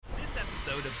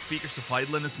episode of Speakers of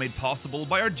Eidolon is made possible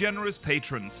by our generous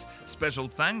patrons. Special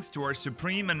thanks to our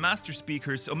Supreme and Master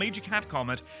Speakers Omeji Cat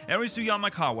Comet, Erisu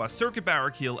Yamakawa, Circuit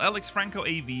Barrakiel, Alex Franco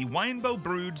AV, Winebow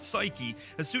Brood, Psyche,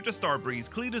 Asuta Starbreeze,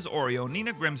 Cletus Oreo,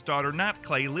 Nina Grimsdaughter, Nat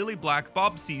Clay, Lily Black,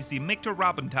 Bob Cece, Mikta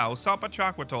Rabentau, Sapa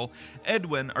Chakwatol,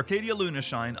 Edwin, Arcadia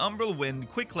Lunashine, Umbral Wind,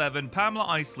 Quick Levin, Pamela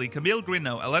Isley, Camille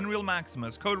Grino, Elenriel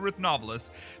Maximus, Coderith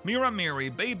Novelist, Mira Miri,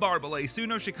 Bay Barbale,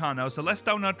 Suno Chicano,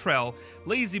 Celestau Natrell,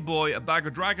 Lazy Boy, A Bag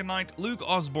of Dragonite, Luke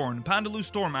Osborne, Pandaloo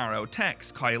Storm Arrow,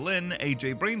 Tex, Kylin,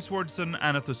 AJ Brainswordson,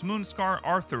 Anathus Moonscar,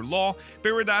 Arthur Law,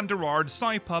 Biridan Derard,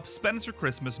 Psypup, Spencer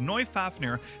Christmas, Noy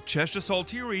Fafnir, Cheshire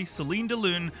Saltiri, Celine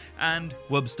DeLune, and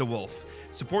Wubsta Wolf.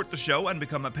 Support the show and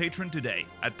become a patron today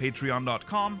at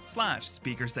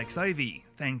patreon.com/speakersxiv.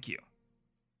 Thank you.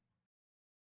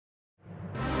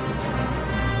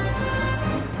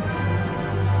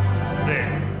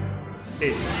 This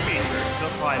is Speakers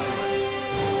of Eidolon.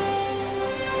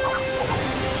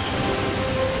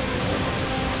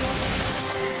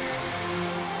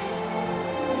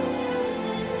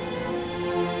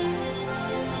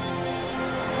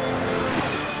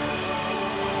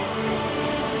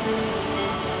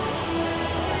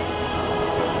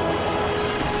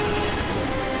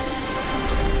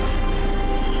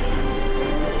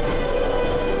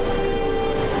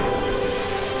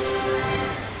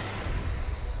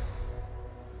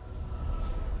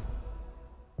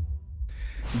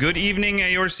 Good evening,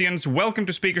 Eorzeans. Welcome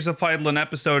to Speakers of Eidolon,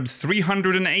 episode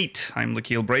 308. I'm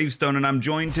Lakeel Bravestone, and I'm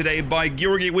joined today by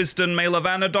Georgi Wiston, Mela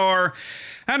Vanadar,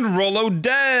 and Rollo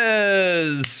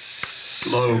Dez.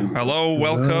 Hello. Hello,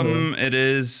 welcome. It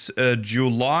is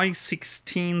July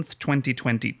 16th,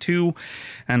 2022,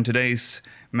 and today's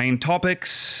main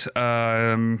topics...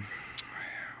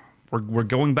 We're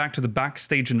going back to the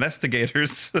backstage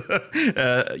investigators.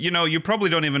 You probably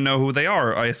don't even know who they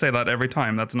are. I say that every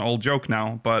time. That's an old joke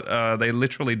now, but they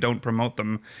literally don't promote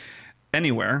them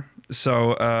anywhere.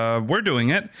 So we're doing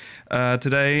it.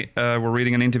 Today, we're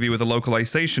reading an interview with the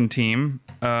localization team.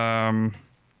 And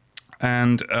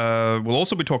we'll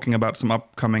also be talking about some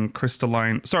upcoming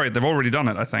crystalline... Sorry, they've already done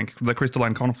it, I think. The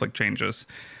crystalline conflict changes.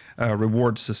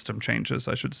 Reward system changes,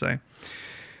 I should say.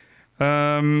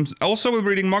 Also, we're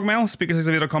reading Mogmail,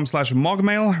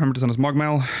 speakersxiv.com/Mogmail. Remember to send us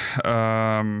Mogmail.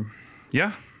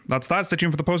 Yeah, that's that. Stay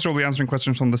tuned for the poster. We'll be answering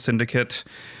questions from the Syndicate.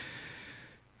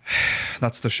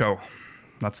 That's the show.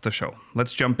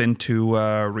 Let's jump into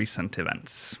recent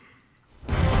events.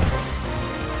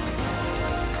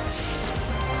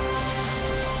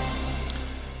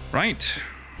 Right.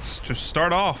 Let's just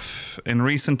start off in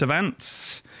recent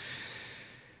events.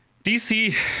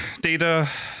 DC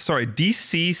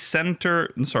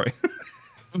Center. Sorry.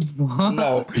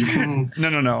 No.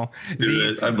 No.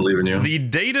 I believe in you. The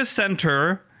data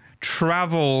center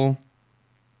travel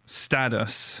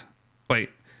status.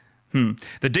 Wait.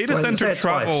 The data center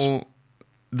travel.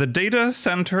 The data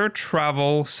center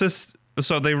travel system.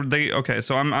 So they okay.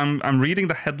 So I'm reading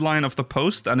the headline of the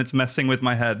post and it's messing with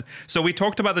my head. So we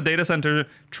talked about the data center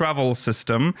travel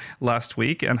system last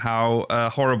week and how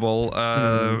horrible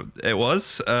it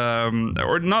was,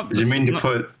 or not. Did you mean to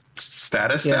put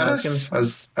status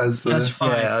as the? That's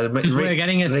fine. Because we're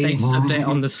getting a status update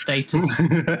on the status of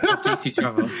DC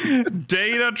travel.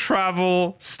 Data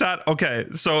travel stat. Okay,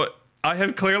 so. I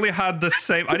have clearly had the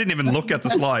same... I didn't even look at the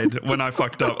slide when I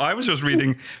fucked up. I was just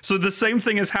reading. So the same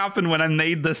thing has happened when I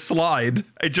made this slide.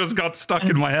 It just got stuck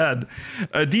in my head.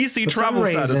 DC travel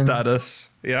status.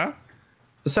 Yeah?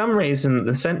 For some reason,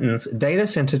 the sentence, data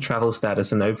center travel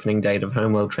status and opening date of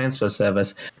Homeworld Transfer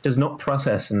Service does not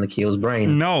process in Lakeel's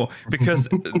brain. No, because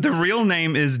the real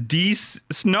name is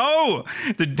the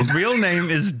real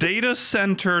name is Data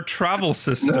Center Travel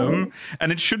System,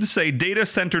 and it should say Data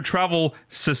Center Travel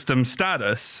System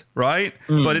Status, right?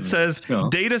 But it says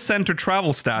Data Center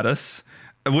Travel Status,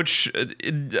 which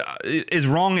is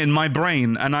wrong in my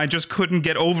brain, and I just couldn't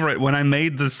get over it when I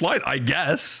made the slide, I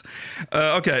guess.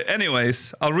 Okay,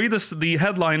 anyways, I'll read the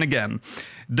headline again.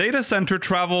 Data Center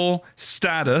Travel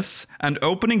Status and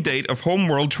Opening Date of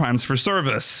Homeworld Transfer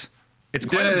Service. It's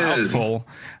quite a mouthful.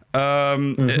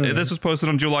 This was posted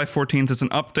on July 14th. It's an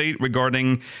update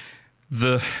regarding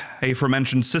the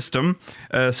aforementioned systems.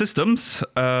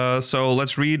 So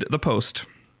let's read the post.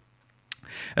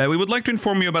 We would like to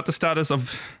inform you about the status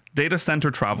of data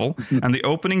center travel, and the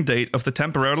opening date of the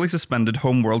temporarily suspended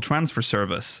Homeworld transfer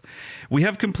service. We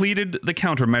have completed the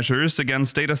countermeasures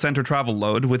against data center travel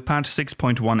load with patch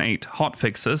 6.18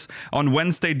 hotfixes on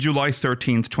Wednesday, July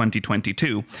 13th,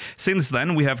 2022. Since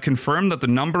then, we have confirmed that the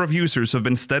number of users have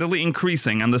been steadily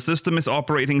increasing and the system is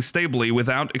operating stably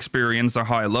without experiencing a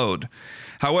high load.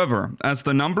 However, as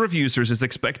the number of users is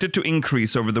expected to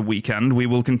increase over the weekend, we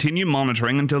will continue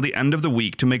monitoring until the end of the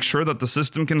week to make sure that the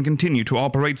system can continue to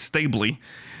operate stably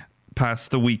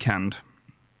past the weekend.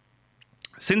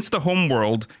 Since the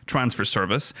Homeworld transfer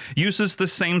service uses the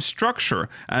same structure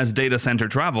as data center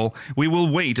travel, we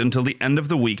will wait until the end of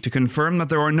the week to confirm that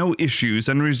there are no issues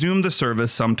and resume the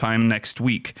service sometime next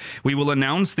week. We will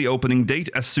announce the opening date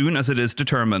as soon as it is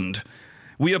determined.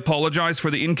 We apologize for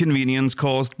the inconvenience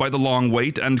caused by the long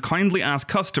wait and kindly ask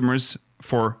customers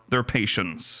for their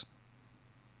patience.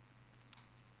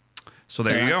 So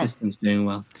there you go. System's doing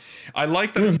well. I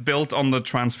like that it's built on the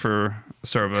transfer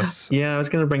service. Yeah, I was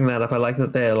going to bring that up. I like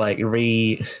that they're like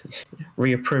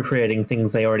reappropriating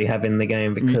things they already have in the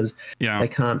game because they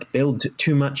can't build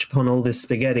too much upon all this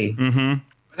spaghetti.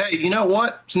 Mm-hmm. Hey, you know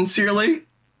what? Sincerely,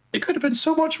 it could have been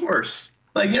so much worse.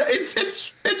 Like, you know,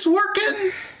 it's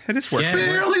working. It is working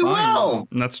fairly well.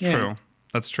 That's true.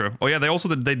 That's true. Oh yeah,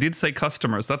 they did say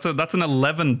customers. That's an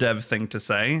 11 dev thing to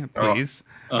say, please.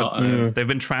 They've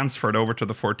been transferred over to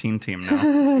the 14 team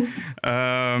now.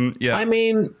 I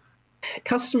mean,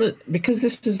 customer, because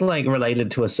this is like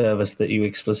related to a service that you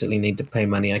explicitly need to pay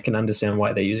money. I can understand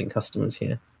why they're using customers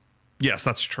here. Yes,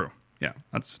 that's true. Yeah,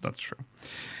 that's true.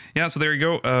 Yeah, so there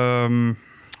you go.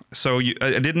 So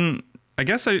I didn't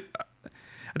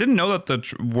know that the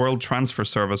World Transfer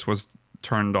Service was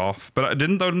turned off, but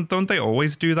don't they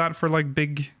always do that for like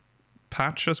big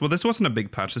patches? Well, this wasn't a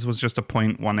big patch. This was just a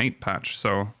 0.18 patch.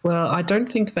 So I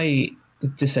don't think they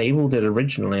disabled it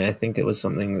originally. I think it was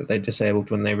something that they disabled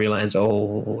when they realized,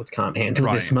 it can't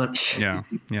handle this much. Yeah.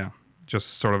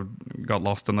 Just sort of got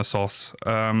lost in the sauce.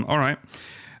 All right.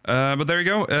 But there you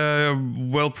go.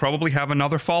 We'll probably have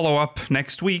another follow-up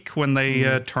next week when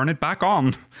they turn it back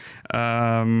on.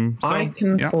 I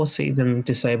can foresee them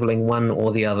disabling one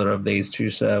or the other of these two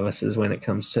services when it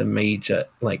comes to major,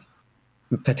 like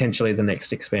potentially the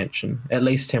next expansion, at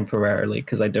least temporarily,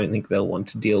 because I don't think they'll want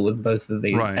to deal with both of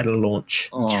these at a launch.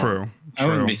 True. I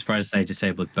wouldn't be surprised if they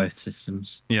disabled both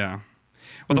systems. Yeah.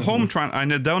 Well, the home I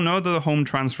don't know that the home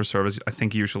transfer service, I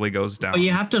think, usually goes down. But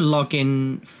you have to log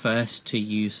in first to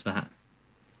use that.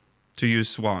 To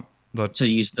use what? To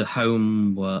use the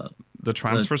home the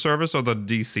transfer service or the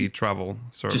DC travel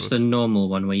service? Just the normal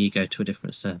one where you go to a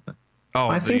different server. Oh,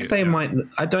 I think they might.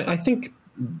 I think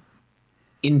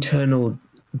internal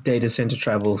data center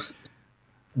travel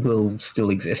will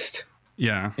still exist.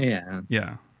 Yeah. Yeah.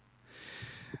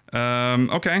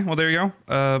 Okay, well, there you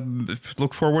go.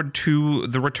 Look forward to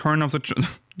the return of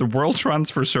the World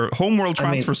Transfer Homeworld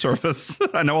Transfer Service.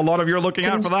 I know a lot of you are looking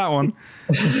out for that one.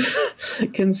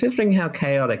 Considering how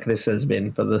chaotic this has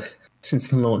been since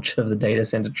the launch of the data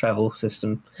center travel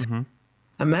system,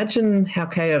 imagine how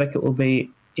chaotic it will be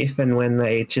if and when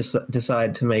they just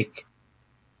decide to make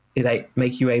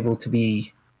you able to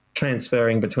be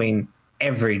transferring between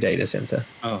every data center.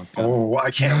 I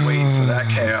can't wait for that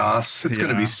chaos. It's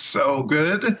gonna be so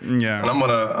good. Yeah, and I'm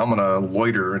gonna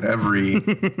loiter in every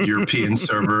European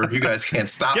server. You guys can't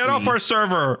stop me. Get off our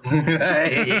server.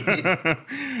 Hey.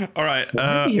 All right.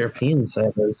 European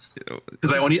servers.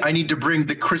 Because I need to bring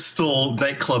the Crystal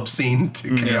nightclub scene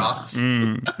to chaos.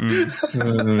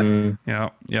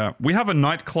 Yeah. We have a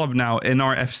nightclub now in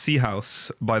our FC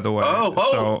house, by the way.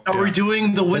 Are we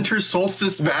doing the winter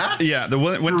solstice match? Yeah, the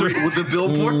winter with the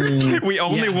billboard. We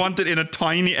only want it in a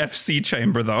tiny FC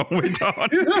chamber, though. We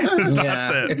don't.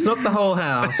 That's it. It's not the whole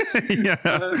house.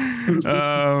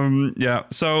 Yeah.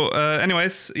 So,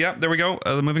 anyways, there we go.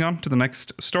 Moving on to the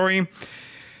next story.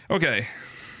 Okay.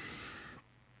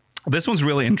 This one's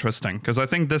really interesting because I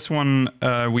think this one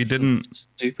we didn't.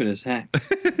 Stupid as heck.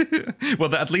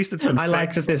 Well, at least it's been. I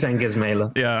like that this angers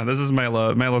Mela. Yeah, this is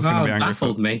Mela. Mela's going to be angry.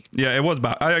 Baffled me. Yeah, it was.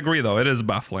 I agree, though. It is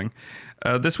baffling.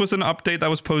 This was an update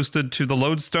that was posted to the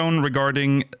Lodestone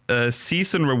regarding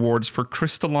season rewards for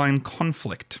Crystalline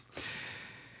Conflict.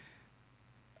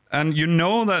 And you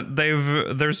know that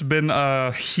there's been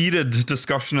a heated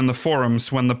discussion in the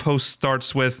forums when the post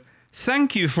starts with,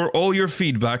 "Thank you for all your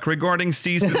feedback regarding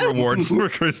season rewards for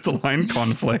Crystalline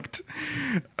Conflict."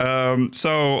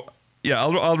 So Yeah,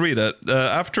 I'll read it.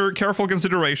 After careful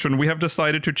consideration, we have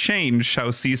decided to change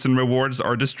how season rewards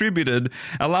are distributed,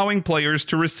 allowing players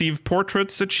to receive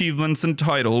portraits, achievements, and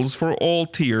titles for all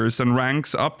tiers and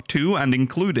ranks up to and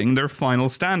including their final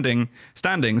standings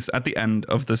at the end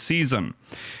of the season.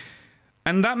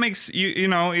 And that makes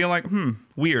you're like,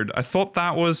 weird. I thought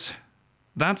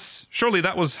surely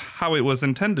that was how it was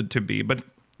intended to be, but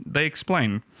they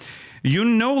explain. You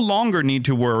no longer need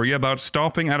to worry about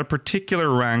stopping at a particular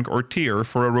rank or tier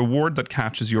for a reward that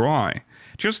catches your eye.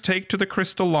 Just take to the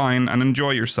crystal line and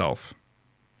enjoy yourself.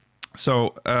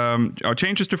 So, our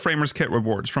changes to Framer's Kit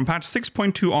rewards. From patch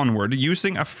 6.2 onward,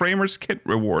 using a Framer's Kit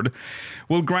reward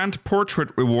will grant portrait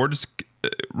rewards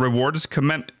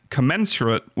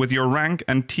commensurate with your rank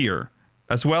and tier,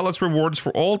 as well as rewards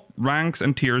for all ranks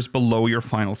and tiers below your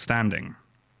final standing.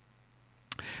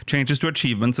 Changes to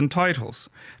achievements and titles.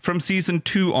 From Season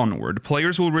 2 onward,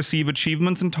 players will receive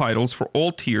achievements and titles for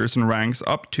all tiers and ranks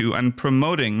up to and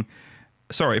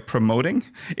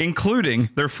including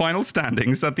their final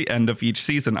standings at the end of each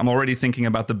season. I'm already thinking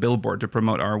about the billboard to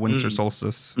promote our Winter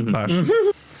Solstice bash.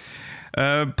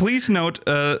 Please note,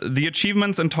 the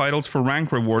achievements and titles for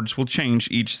rank rewards will change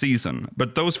each season,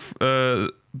 but those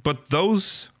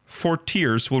 4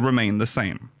 tiers will remain the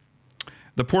same.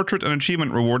 The portrait and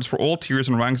achievement rewards for all tiers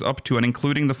and ranks up to and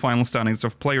including the final standings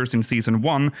of players in Season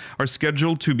 1 are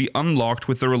scheduled to be unlocked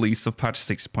with the release of patch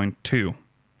 6.2.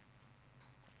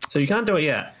 So you can't do it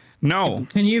yet? No.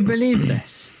 Can you believe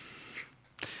this?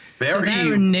 Very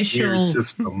their initial weird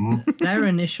system. Their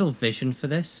initial vision for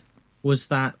this was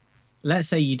that, let's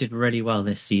say you did really well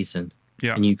this season,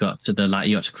 and you got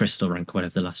to crystal rank,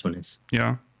 whatever the last one is.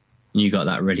 Yeah. And you got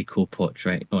that really cool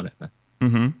portrait or whatever.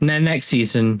 And then next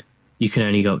season, you can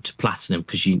only go up to platinum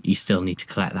because you still need to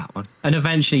collect that one. And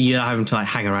eventually you're having to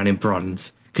hang around in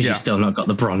bronze because you've still not got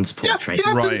the bronze portrait. You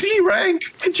have to D rank.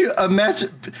 Could you imagine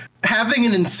having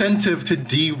an incentive to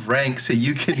D rank so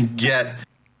you can get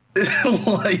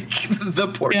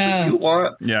the portrait you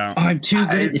want? Yeah. I'm too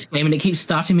good at this game and it keeps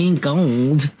starting me in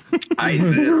gold.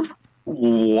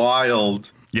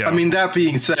 Wild. Yeah. I mean, that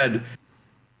being said,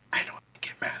 I don't think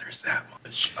it matters that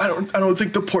much. I don't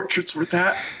think the portraits were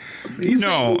that amazing.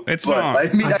 No, it's not.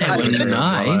 I mean,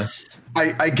 Nice.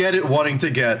 I get it wanting to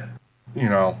get,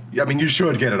 I mean, you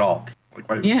should get it all.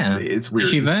 It's weird.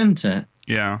 You've earned it.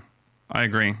 Yeah, I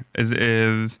agree.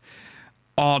 Is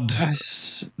odd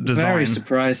That's design. very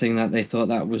surprising that they thought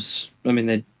that was. I mean,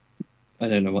 I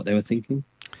don't know what they were thinking.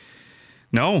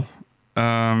 No,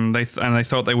 they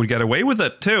thought they would get away with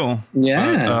it too.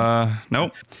 Yeah.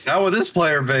 Nope. Now with this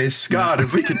player base, God,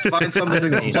 if we can find something to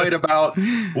complain about,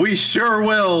 we sure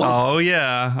will. Oh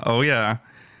yeah.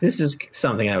 This is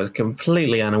something I was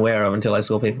completely unaware of until I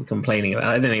saw people complaining about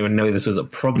it. I didn't even know this was a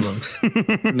problem.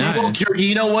 No. Well,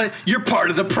 you know what? You're part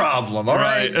of the problem, all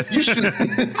right? You should.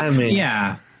 I mean,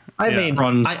 Yeah. I mean,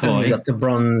 Bronze I only boy. got to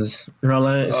bronze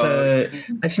roller, so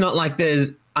it's not like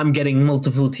I'm getting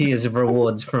multiple tiers of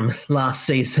rewards from last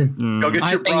season. Go get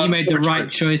I your think you bronze made the portrait. right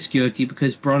choice, Georgie,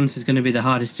 because bronze is going to be the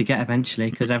hardest to get eventually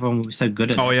because everyone will be so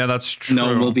good at it. Oh yeah, that's true. No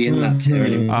one will be in that tier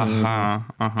anymore.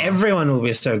 Everyone will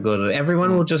be so good at it.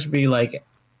 Everyone will just be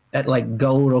at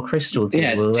gold or crystal tier.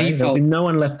 Yeah, will they? There'll be no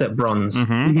one left at bronze.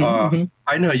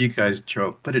 I know you guys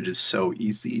joke, but it is so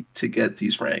easy to get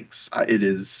these ranks. It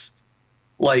is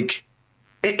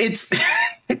it's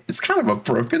it's kind of a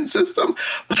broken system,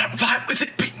 but I'm fine with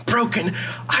it being broken.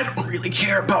 I don't really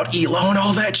care about ELO and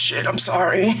all that shit. I'm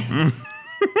sorry.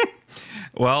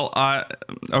 Well,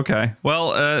 okay.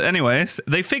 Well, anyways,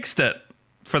 they fixed it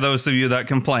for those of you that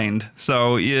complained.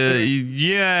 So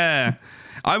yeah,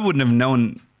 I wouldn't have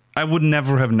known. I would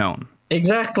never have known.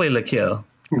 Exactly, Lakil.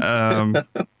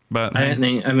 But I don't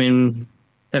think. I mean,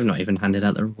 they've not even handed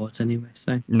out the rewards anyway.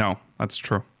 So no, that's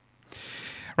true.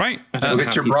 Right. Go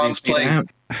get your bronze plate.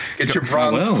 Get your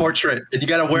bronze portrait, and you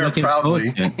got to wear it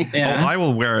proudly. Yeah. I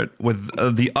will wear it with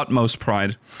the utmost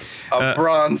pride. A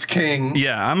bronze king.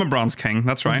 Yeah, I'm a bronze king.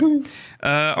 That's right.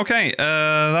 Okay,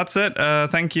 that's it.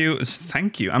 Thank you.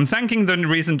 I'm thanking the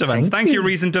recent events. Thank you,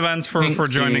 recent events, for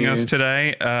joining us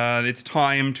today. It's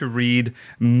time to read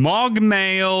Mog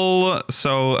Mail.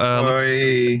 So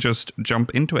let's just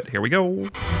jump into it. Here we go.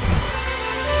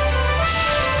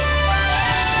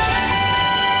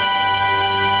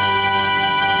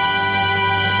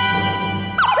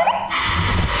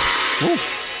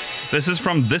 This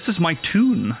is my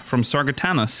tune from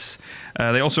Sargatanus.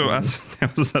 They also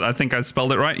said, I think I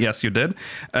spelled it right. Yes, you did.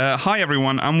 Hi,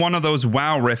 everyone. I'm one of those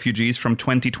WoW refugees from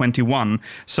 2021.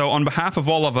 So on behalf of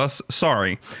all of us,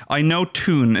 sorry. I know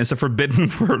tune is a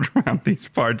forbidden word around these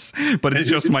parts, but it's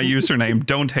just my username.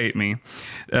 Don't hate me.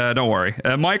 Don't worry.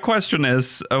 My question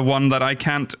is one that I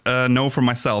can't know for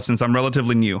myself since I'm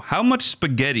relatively new. How much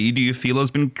spaghetti do you feel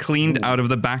has been cleaned out of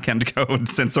the backend code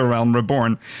since A Realm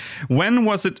Reborn? When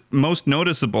was it most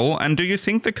noticeable, and do you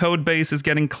think the code base is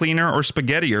getting cleaner or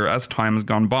spaghettier as time has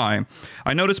gone by?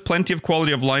 I notice plenty of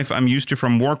quality of life I'm used to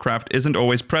from Warcraft isn't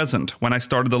always present. When I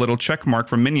started the little check mark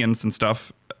for minions and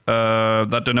stuff,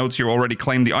 that denotes you already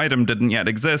claimed the item didn't yet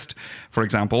exist, for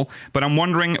example. But I'm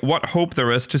wondering what hope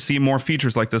there is to see more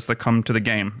features like this that come to the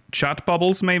game. Chat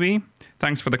bubbles, maybe?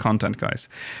 Thanks for the content, guys.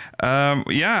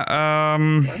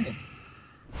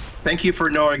 Thank you for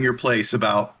knowing your place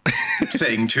about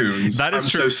saying tunes. That is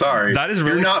I'm true. so sorry. That is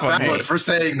really You're not funny. valid for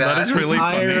saying that. That is really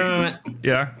funny.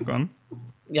 Yeah, go on.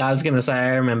 Yeah, I was going to say,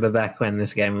 I remember back when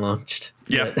this game launched.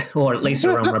 Yeah. Or at least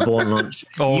A Realm Reborn launched.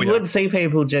 Oh, you would see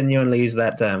people genuinely use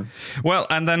that term. Well,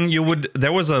 and then but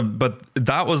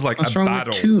that was like What's a wrong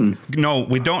battle. with tune? No,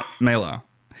 we don't, Mela.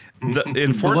 In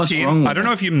what's 14, wrong with I don't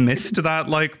know if you missed that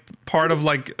like part of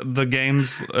like the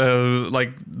game's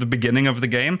like the beginning of the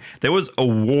game. There was a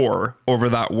war over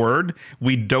that word.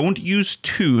 We don't use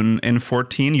tune in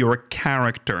 14. You're a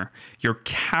character. Your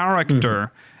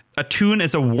character. A tune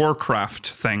is a Warcraft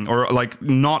thing, or like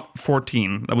not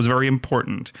 14. That was very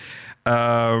important.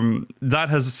 That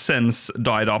has since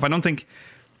died off. I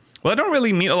don't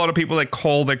really meet a lot of people that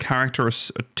call their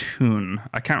characters a tune.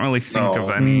 I can't really think of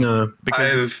any. No.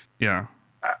 Because,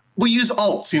 We use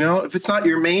alts, you know? If it's not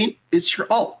your main, it's your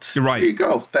alt. You're right. There you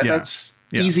go. That's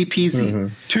easy peasy.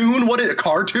 Tune? What is a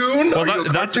cartoon? Well,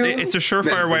 it's a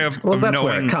surefire way of That's knowing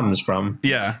where it comes from.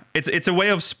 Yeah, it's a way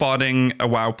of spotting a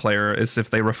WoW player is if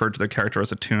they refer to their character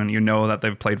as a tune. You know that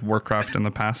they've played Warcraft in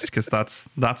the past because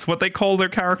that's what they call their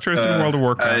characters in World of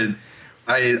Warcraft.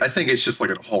 I think it's just like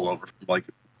a holdover from like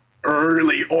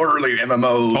early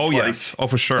MMOs. Oh like, yes, oh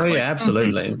for sure. Oh, Like, yeah,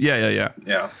 absolutely. yeah.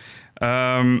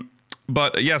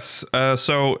 But yes, I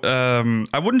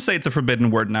wouldn't say it's a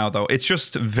forbidden word now, though. It's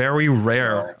just very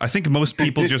rare. I think most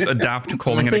people just adapt to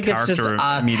calling it a character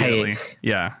immediately.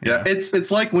 Yeah. It's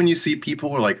like when you see people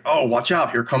who are like, oh, watch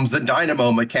out, here comes the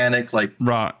dynamo mechanic. Like,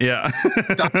 right, yeah.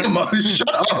 Dynamo, shut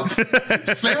up.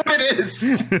 Say what it is.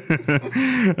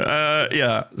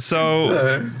 Yeah.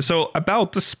 So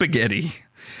about the spaghetti.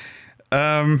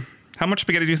 How much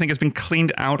spaghetti do you think has been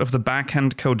cleaned out of the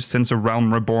backend code since A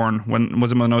Realm Reborn? When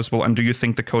was it most noticeable? And do you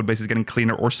think the code base is getting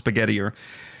cleaner or spaghettier?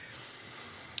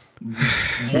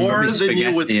 More than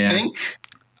you would think,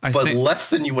 but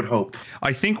less than you would hope.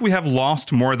 I think we have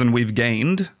lost more than we've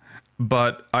gained,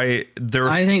 but I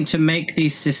think to make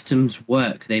these systems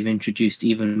work, they've introduced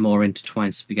even more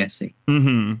intertwined spaghetti.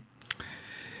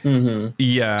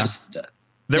 Yeah.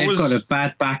 They've got a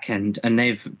bad backend and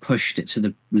they've pushed it to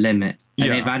the limit. And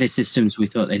they've added systems we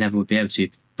thought they never would be able to,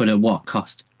 but at what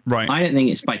cost? Right. I don't think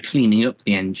it's by cleaning up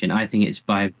the engine. I think it's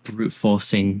by brute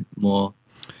forcing more.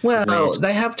 Well,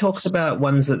 they have talked about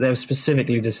ones that they've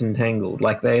specifically disentangled.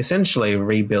 Like they essentially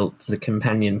rebuilt the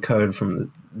companion code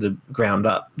from the ground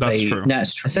up. That's true.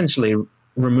 That's true. Essentially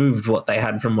removed what they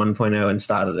had from 1.0 and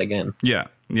started again. Yeah.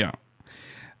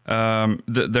 A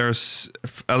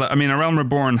Realm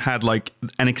Reborn had like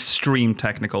an extreme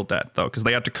technical debt though, because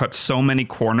they had to cut so many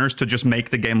corners to just make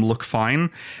the game look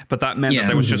fine. But that meant that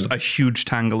there was just a huge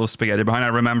tangle of spaghetti behind. I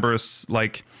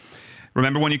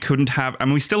remember when you couldn't have,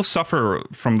 we still suffer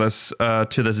from this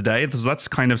to this day. That's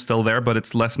kind of still there, but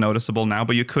it's less noticeable now.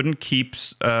 But you couldn't keep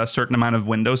a certain amount of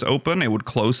windows open; it would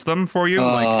close them for you.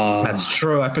 That's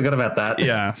true. I forgot about that.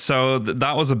 Yeah, so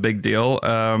that was a big deal,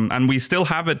 and we still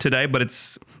have it today. But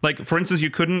it's like, for instance,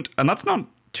 you couldn't, and that's not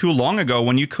too long ago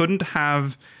when you couldn't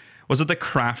have. Was it the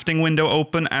crafting window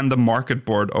open and the market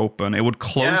board open? It would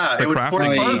close the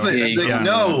crafting.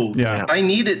 No, I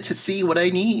need it to see what I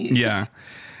need. Yeah.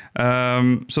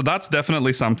 So that's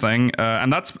definitely something,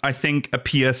 and that's, I think, a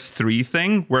PS3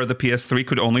 thing where the PS3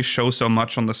 could only show so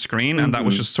much on the screen, and that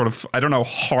was just sort of, I don't know,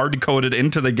 hard coded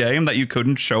into the game that you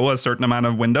couldn't show a certain amount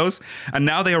of windows. And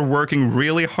now they are working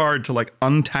really hard to like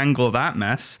untangle that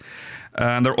mess.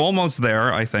 And they're almost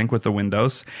there, I think, with the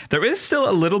windows. There is still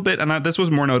a little bit, and this was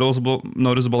more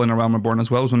noticeable in A Realm Reborn as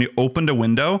well, was when you opened a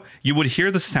window, you would hear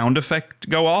the sound effect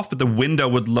go off, but the window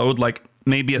would load like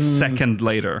maybe a second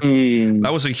later.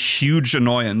 That was a huge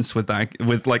annoyance with that,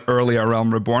 with like early A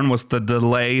Realm Reborn, was the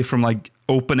delay from like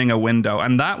opening a window.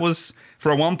 And that was,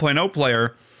 for a 1.0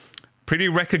 player, pretty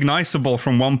recognizable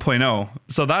from 1.0.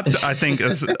 So that's, I think,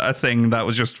 a thing that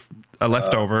was just a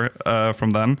leftover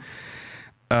from then.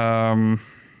 I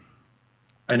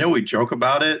know we joke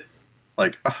about it,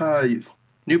 like,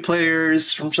 new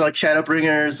players from like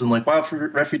Shadowbringers and like WoW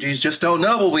refugees just don't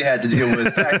know what we had to deal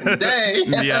with back in the day.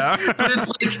 Yeah. But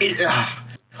it's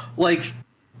like,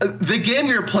 the game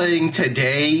you're playing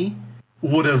today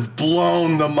would have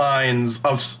blown the minds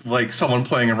of like someone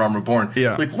playing in Realm Reborn.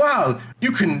 Yeah. Like, wow,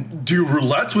 you can do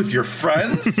roulettes with your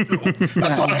friends?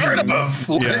 That's unheard of.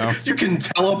 Yeah. You can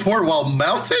teleport while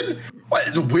mounted?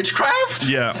 What, witchcraft?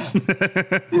 Yeah.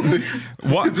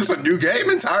 What? Is this a new game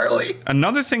entirely?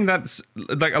 Another thing that's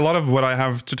like a lot of what I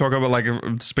have to talk about, like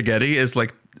spaghetti, is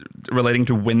like relating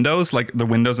to Windows, like the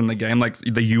windows in the game, like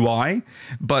the UI.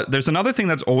 But there's another thing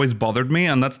that's always bothered me,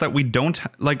 and that's that we don't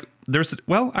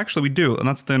actually we do, and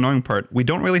that's the annoying part. We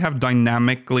don't really have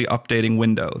dynamically updating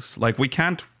windows. Like we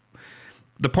can't.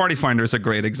 The Party Finder is a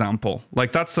great example.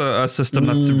 Like that's a system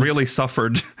that's really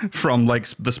suffered from like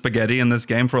the spaghetti in this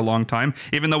game for a long time.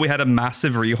 Even though we had a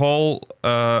massive overhaul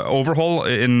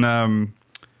in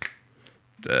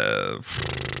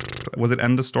was it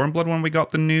End of Stormblood when we got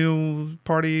the new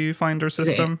Party Finder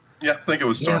system? Yeah, I think it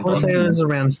was Stormblood. Yeah, I want to say it was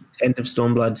around End of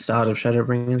Stormblood, start of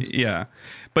Shadowbringers. Yeah.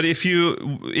 But if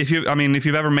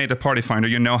you've ever made a Party Finder,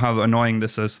 you know how annoying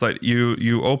this is. That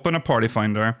you open a Party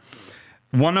Finder.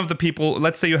 One of the people,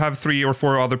 let's say you have 3 or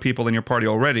 4 other people in your party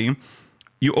already,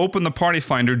 you open the Party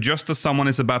Finder just as someone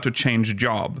is about to change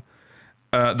job.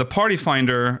 The Party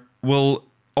Finder will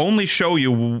only show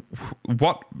you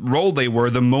what role they were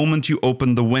the moment you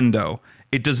open the window.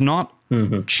 It does not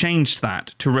change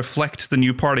that to reflect the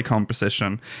new party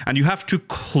composition. And you have to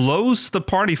close the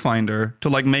Party Finder to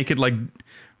like make it like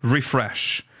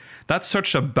refresh. That's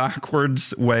such a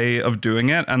backwards way of doing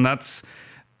it, and that's...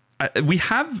 We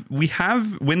have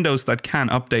windows that can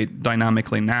update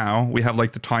dynamically now. We have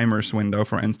like the timers window,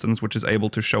 for instance, which is able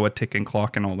to show a ticking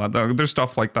clock and all that. There's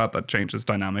stuff like that changes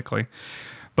dynamically.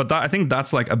 But I think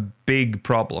that's like a big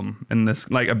problem in this,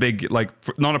 like a big, like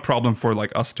not a problem for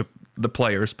like us to the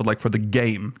players, but like for the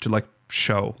game to like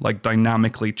show like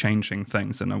dynamically changing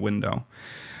things in a window.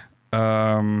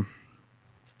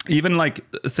 Even like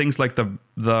things like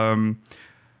the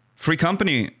free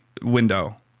company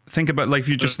window. Think about, like, if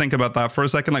you just think about that for a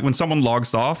second, like when someone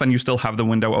logs off and you still have the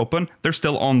window open, they're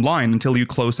still online until you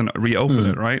close and reopen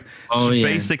it, right? Oh, so yeah.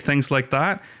 Basic things like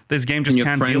that, this game just And your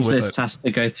can't deal friends with list it. has to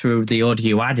go through the order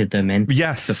you added them in.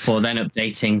 Yes. Before then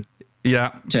updating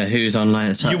Yeah. to who's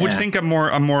online. You would think a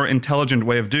more intelligent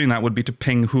way of doing that would be to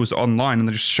ping who's online and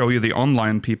then just show you the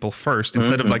online people first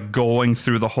instead of like going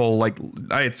through the whole, like,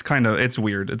 it's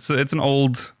weird. It's an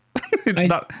old,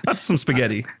 that's some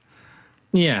spaghetti.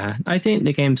 Yeah, I think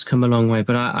the game's come a long way,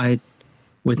 but I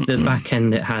with the back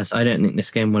end it has, I don't think this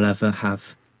game will ever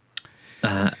have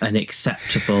an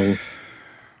acceptable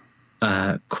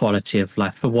quality of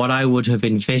life for what I would have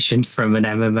envisioned from an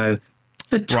MMO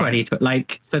for 20.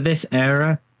 Like for this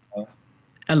era,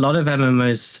 a lot of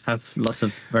MMOs have lots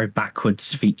of very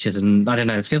backwards features, and I don't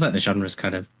know. It feels like the genre's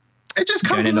kind of. It just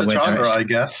comes with the genre, direction. I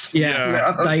guess.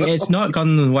 Yeah, like it's not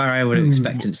gone where I would have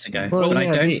expected it to go. Well, but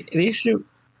yeah, I don't.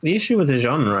 The issue with the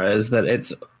genre is that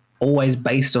it's always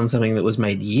based on something that was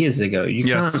made years ago. You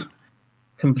can't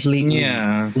completely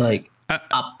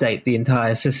update the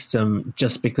entire system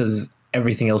just because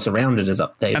everything else around it is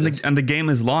updated. And the game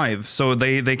is live, so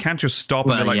they can't just stop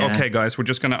and be like, okay, guys, we're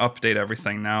just going to update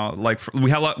everything now. Like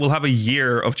we'll have a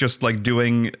year of just like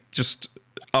doing just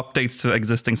updates to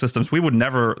existing systems. We would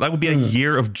never. That would be a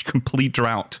year of complete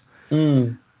drought.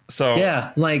 So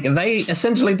yeah, like they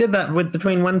essentially did that with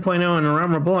between 1.0 and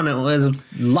Realm Reborn. It was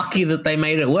lucky that they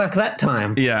made it work that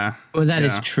time. Yeah, well, that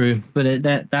is true, but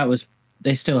that was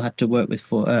they still had to work with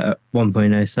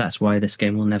 1.0, so that's why this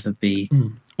game will never be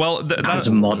well as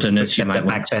modern as you might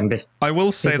back want. then. I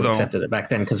will say People though, accepted it back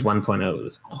then because 1.0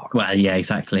 was hard. Well, yeah,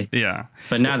 exactly. Yeah,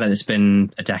 but now that it's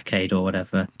been a decade or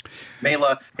whatever,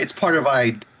 Mela, it's part of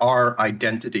our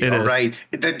identity, all right?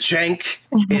 The jank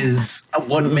is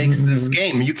what makes this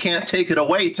game. You can't take it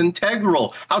away. It's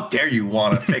integral. How dare you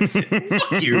want to fix it?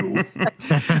 Fuck you.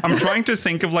 I'm trying to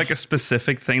think of like a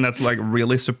specific thing that's like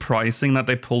really surprising that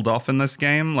they pulled off in this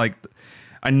game. Like,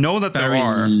 I know that there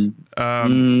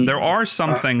are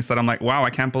some things that I'm like, wow,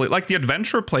 I can't believe. Like the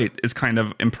adventure plate is kind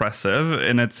of impressive,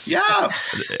 and it's I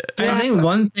think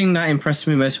one thing that impressed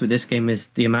me most with this game is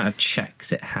the amount of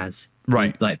checks it has.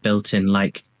 Right, like built in.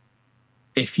 Like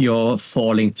if you're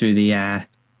falling through the air,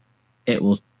 it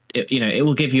will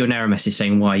give you an error message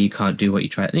saying why you can't do what you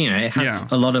tried. It has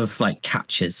a lot of like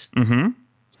catches.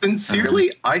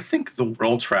 Sincerely, I think the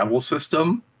world travel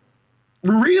system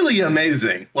really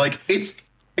amazing. Like it's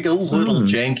like a little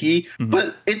janky,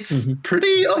 but it's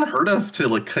pretty unheard of to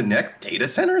like connect data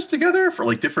centers together for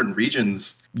like different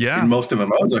regions. Yeah. In most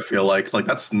MMOs, I feel like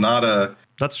that's not a.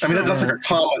 That's true. I mean, that's like a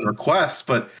common request,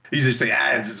 but you just say,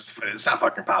 it's not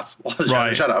fucking possible.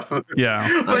 Right. Shut up.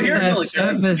 Yeah. But here, There's like,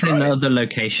 servers in other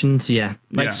locations,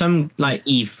 like some, like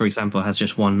Eve, for example, has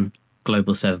just one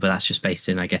global server, but that's just based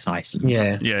in, I guess, Iceland.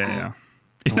 Yeah.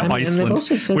 In And Iceland,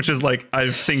 also said- which is like, I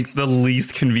think, the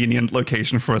least convenient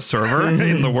location for a server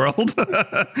in the world.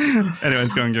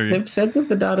 Anyways, going to They've said that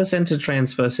the data center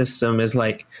transfer system is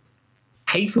like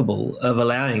capable of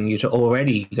allowing you to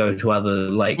already go to other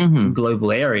like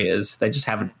global areas. They just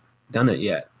haven't done it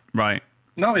yet. Right.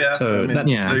 No, yeah. So I mean,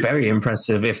 that's very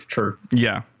impressive if true.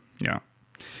 Yeah. No,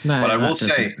 But I will that doesn't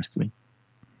say- interest me.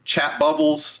 chat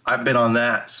bubbles. I've been on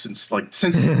that since day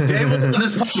one of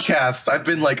this podcast. I've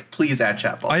been like, please add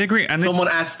chat bubbles. I agree. And Someone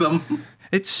asked them.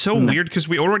 it's so weird because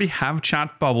we already have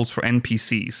chat bubbles for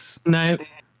NPCs. No.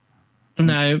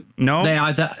 They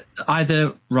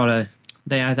either Rollo.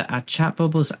 They either add chat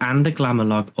bubbles and a glamour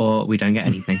log, or we don't get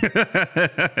anything.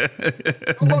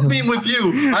 I'm being with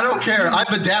you. I don't care. I've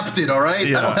adapted. All right.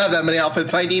 Yeah. I don't have that many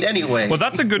outfits I need anyway. Well,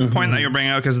 that's a good point that you're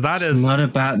bringing out because that It's is not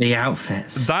about the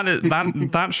outfits.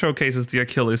 that showcases the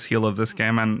Achilles heel of this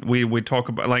game, and we talk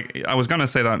about, like, I was gonna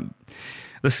say that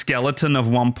the skeleton of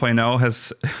 1.0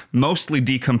 has mostly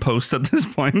decomposed at this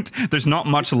point. There's not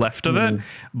much left of it,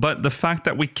 but the fact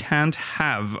that we can't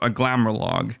have a glamour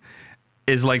log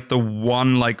is like the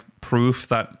one like proof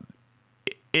that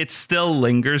it still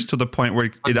lingers to the point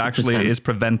where it actually 100%. is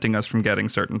preventing us from getting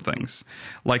certain things,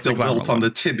 like Still the glamour built on log. the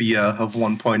tibia of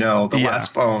 1.0, the Yeah.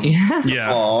 last bone. Yeah,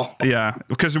 Fall. yeah.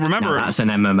 Because remember, No, that's an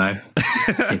MMO.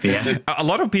 Tibia. a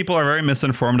lot of people are very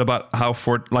misinformed about how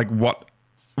what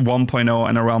 1.0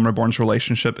 and A Realm Reborn's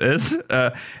relationship is.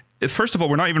 First of all,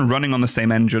 we're not even running on the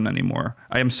same engine anymore.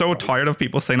 I am so tired of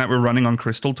people saying that we're running on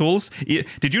Crystal Tools.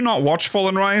 Did you not watch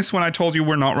Fallen Rise when I told you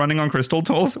we're not running on Crystal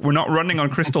Tools? We're not running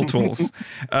on Crystal Tools.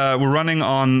 We're running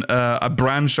on a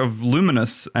branch of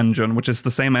Luminous engine, which is the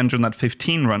same engine that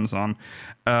 15 runs on,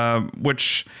 and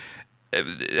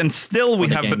still we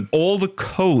have but all the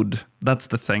code. That's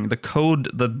the thing. The code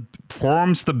that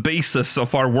forms the basis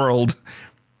of our world,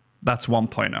 that's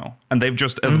 1.0. And they've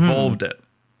just evolved it.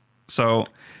 So...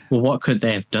 Well, what could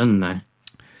they have done though?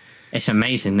 It's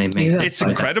amazing they made that. It's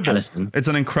incredible. It's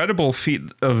an incredible feat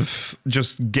of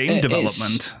just game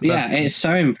development. It's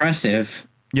so impressive.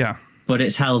 Yeah. But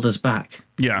it's held us back.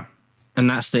 Yeah. And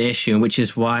that's the issue, which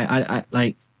is why I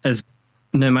like, as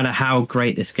no matter how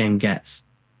great this game gets,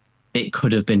 it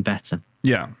could have been better.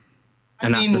 Yeah.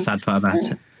 And that's the sad part about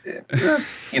it.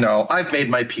 You know, I've made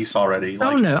my peace already.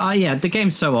 Oh no! The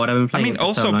game's so old. I've been playing. I mean, it for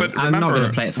also, so long. but I'm not remember, going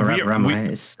to play it forever, am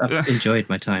I? I've enjoyed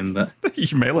my time, but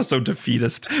Email is so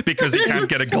defeatist because he can't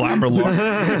get a glamour log.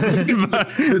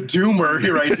 The doomer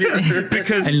right here.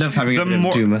 Because I love having a bit of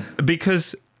doomer.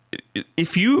 Because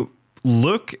if you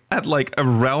look at like A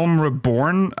Realm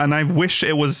Reborn, and I wish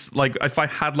it was like if I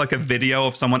had like a video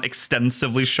of someone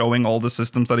extensively showing all the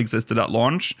systems that existed at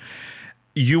launch,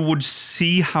 you would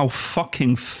see how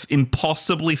fucking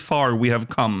impossibly far we have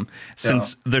come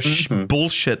since the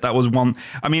bullshit that was one.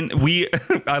 I mean,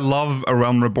 I love A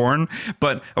Realm Reborn,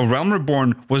 but A Realm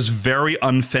Reborn was very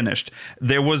unfinished.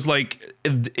 There was like,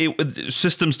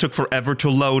 systems took forever to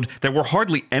load. There were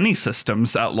hardly any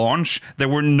systems at launch.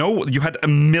 You had a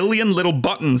million little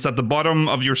buttons at the bottom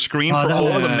of your screen for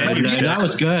all the menu shit. That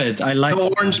was good. I like the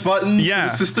orange buttons. Yeah.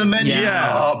 The system menu.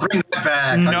 Yeah. Oh, bring that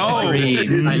back. No.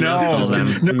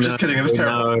 No, just kidding. It was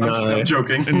terrible. I'm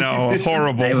joking. No,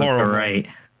 horrible. Great.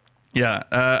 Yeah,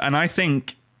 and I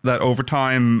think that over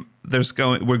time it's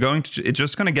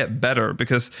just going to get better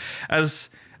because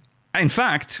in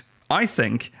fact, I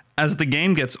think as the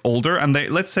game gets older and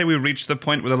let's say we reach the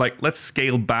point where they're like, let's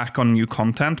scale back on new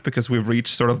content because we've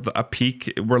reached sort of a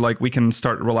peak where like we can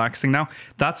start relaxing now.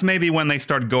 That's maybe when they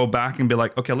start go back and be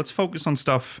like, okay, let's focus on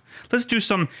stuff. Let's do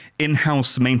some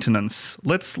in-house maintenance.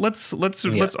 Let's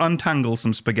untangle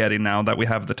some spaghetti now that we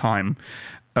have the time.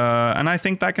 And I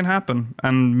think that can happen.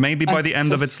 And maybe by the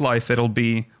end of its life, it'll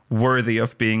be worthy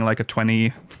of being like a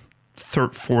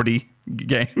 2040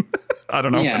 game. I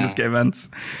don't know when this game ends.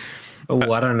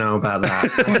 Oh, I don't know about that.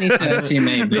 2030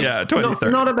 maybe. Yeah,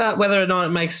 2030. Not about whether or not it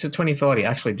makes it to 2040.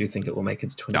 I actually do think it will make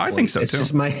it to 2040. I think so, it's too.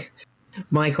 Just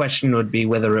my question would be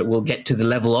whether it will get to the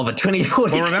level of a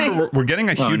 2040. Well, remember, we're getting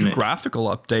a huge graphical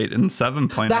update in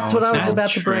 7.0. That's what I was about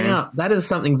That's to bring true. up. That is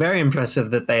something very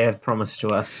impressive that they have promised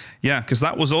to us. Yeah, because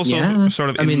that was also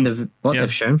sort of...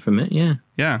 they've shown from it, yeah.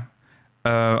 Yeah.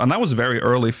 and that was very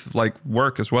early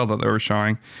work as well that they were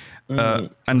showing. And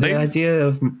the idea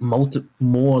of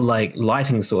more like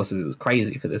lighting sources is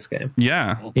crazy for this game.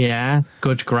 Yeah,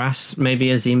 good grass.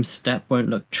 Maybe Azim's Step won't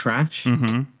look trash.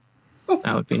 Mm-hmm.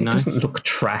 That would be nice. It doesn't look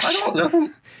trash.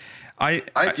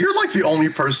 You're like the only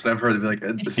person I've heard of like.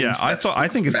 I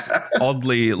think it's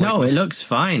oddly. No, it looks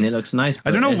fine. It looks nice.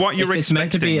 I don't know what you're expecting. It's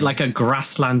meant to be like a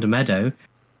grassland meadow.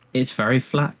 It's very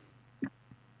flat.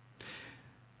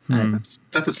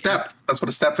 That's a step. That's what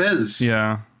a step is.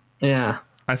 Yeah. Yeah.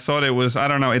 I thought it was. I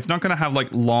don't know. It's not going to have like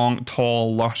long,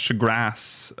 tall, lush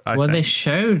grass. I think. They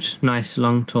showed nice,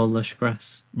 long, tall, lush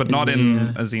grass, but not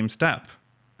in Azim Steppe.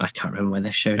 I can't remember where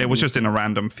they showed it. It was just in a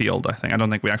random field. I think. I don't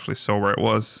think we actually saw where it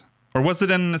was, or was it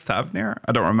in Thavnir?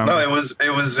 I don't remember. No, it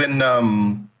was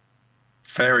in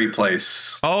Fairy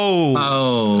Place. Oh,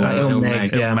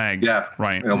 Ilmeg. Yeah,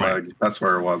 right. Ilmeg. Right. That's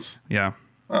where it was. Yeah.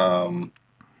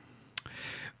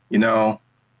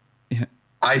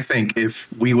 I think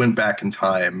if we went back in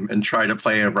time and tried to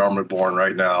play a Realm Reborn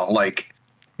right now, like,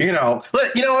 you know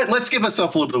what? Let's give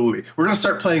ourselves a little bit of a movie. We're gonna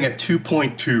start playing at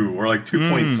 2.2 or like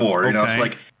 2.4. You know, it's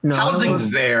like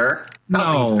housing's there.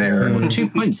 Nothing's there.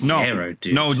 2.0,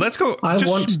 dude. No, let's go. I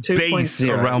want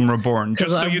 2.0 Realm Reborn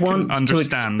just so you can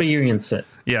understand. To experience it.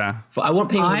 Yeah. I want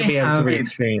people to be able to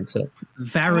experience it.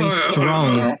 Very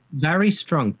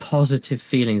strong positive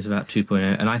feelings about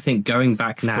 2.0, and I think going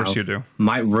back now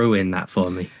might ruin that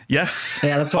for me. Yes.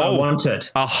 Yeah, that's what I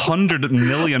wanted. 100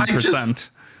 million %.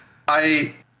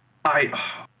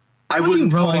 I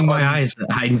wouldn't rolling my eyes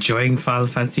at enjoying Final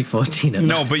Fantasy 14.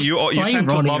 No, but you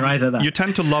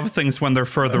tend to love things when they're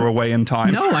further away in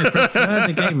time. No, I prefer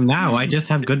the game now. I just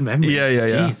have good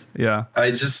memories. Yeah.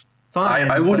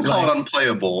 I wouldn't call it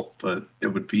unplayable, but it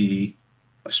would be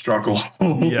a struggle.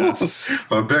 Yes.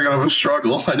 A big of a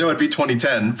struggle. I know it'd be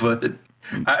 2010, but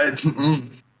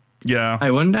yeah.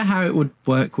 I wonder how it would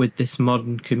work with this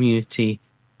modern community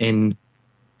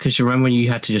because you remember when you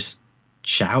had to just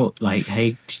shout like,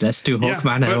 hey, let's do Hawk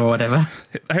Manor or whatever.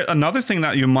 Another thing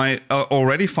that you might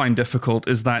already find difficult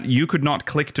is that you could not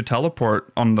click to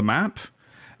teleport on the map.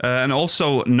 And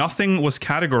also, nothing was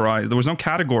categorized. There was no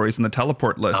categories in the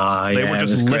teleport list. They were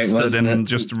just listed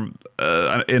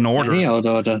in order. Any old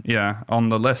order. Yeah, on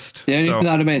the list. The only thing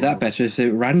that would have made that better is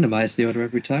to randomize the order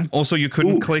every time. Also, you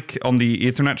couldn't click on the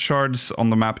Ethernet shards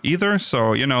on the map either.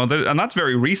 So, and that's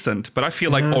very recent. But I feel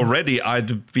like already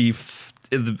I'd be...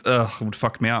 it would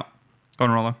fuck me up. Go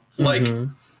on, Rollo. Like,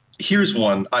 here's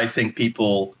one I think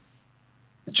people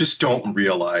just don't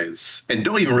realize and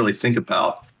don't even really think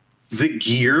about. The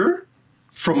gear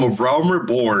from A Realm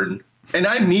Reborn, and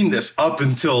I mean this up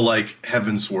until like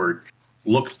Heavensward,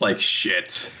 looked like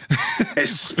shit.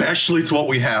 Especially to what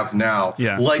we have now.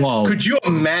 Yeah. Like, could you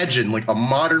imagine like a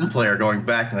modern player going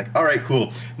back and like, all right,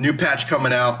 cool, new patch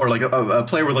coming out, or like a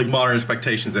player with like modern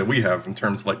expectations that we have in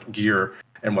terms of like gear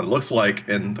and what it looks like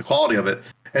and the quality of it.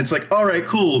 And it's like, all right,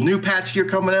 cool, new patch gear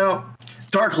coming out,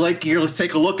 Dark Lake gear, let's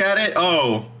take a look at it.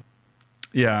 Oh.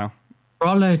 Yeah.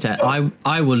 Rollo,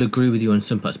 I will agree with you on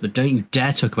some parts, but don't you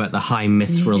dare talk about the high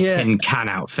mithril tin can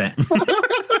outfit.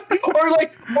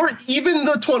 or even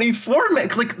the 24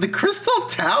 like the Crystal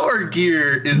Tower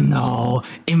gear is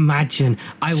imagine.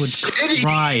 I would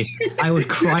cry. I would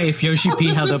cry if Yoshi P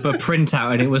held up a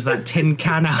printout and it was that tin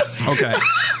can outfit. Okay,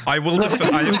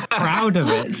 I'm proud of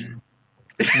it.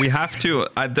 We have to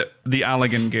the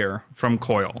Allagan gear from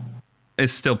Coil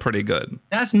is still pretty good.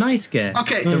 That's nice gear.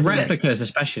 Okay, the replicas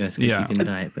especially because you can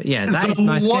dye it. But yeah, that is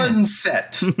nice gear. One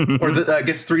set, or I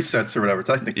guess 3 sets or whatever.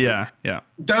 Technically, yeah.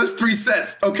 Those 3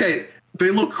 sets. Okay,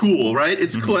 they look cool, right?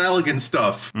 It's cool, elegant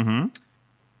stuff. Mm-hmm.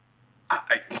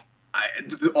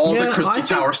 All the Crystal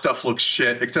Tower stuff looks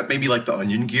shit, except maybe like the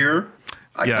onion gear.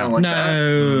 I kind of like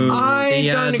that. I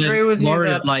don't agree with you.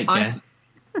 That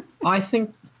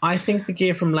I think the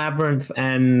gear from Labyrinth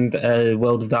and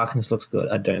World of Darkness looks good.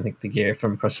 I don't think the gear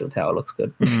from Crystal Tower looks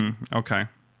good. Okay.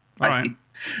 All right.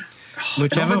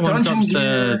 Whichever one drops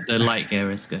the light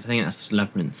gear is good. I think that's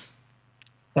Labyrinth.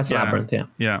 That's Labyrinth,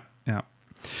 yeah.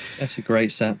 That's a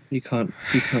great set. You can't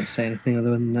say anything other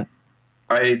than that.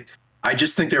 I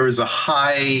just think there is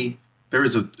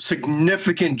a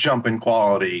significant jump in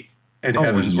quality in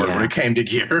Heavensward when it came to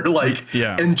gear,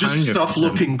 and just 100%. Stuff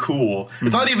looking cool.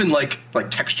 It's not even like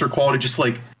texture quality, just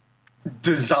like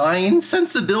design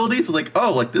sensibilities. Like,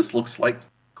 this looks like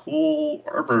cool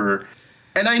armor.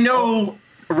 And I know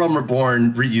Realm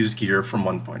Reborn reused gear from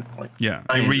 1.0. They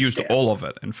reused all of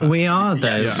it. In fact, we are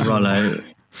though, Rollo.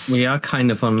 We are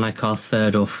kind of on like our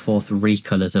 3rd or 4th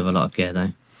recolors of a lot of gear,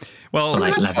 though. Well,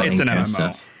 it's an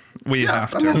MMO. We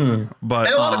have to. But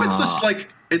and a lot of it's just like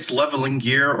it's leveling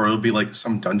gear, or it'll be like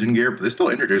some dungeon gear, but they still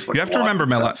introduce like. You have to remember,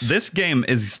 Mela, this game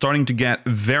is starting to get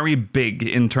very big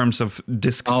in terms of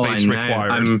disk space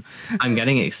required. I'm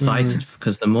getting excited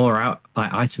because the more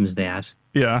items they add.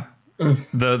 Yeah.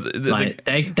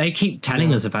 They keep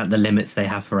telling us about the limits they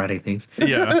have for adding things.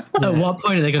 Yeah. At what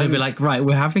point are they going to be like, right,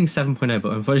 we're having 7.0,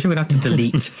 but unfortunately we're going to have to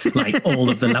delete like all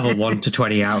of the level 1 to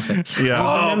 20 outfits.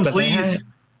 Yeah. Please.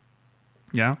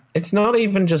 Yeah. It's not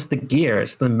even just the gear;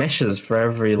 it's the meshes for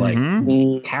every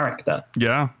character.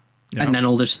 Yeah. And then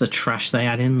all the trash they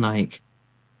add in, like,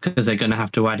 because they're going to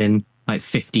have to add in like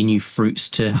 50 new fruits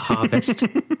to harvest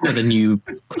for the new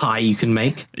pie you can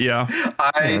make. Yeah.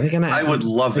 I would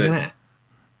love it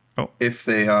if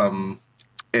they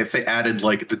added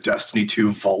like the Destiny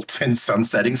 2 vault and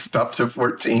sunsetting stuff to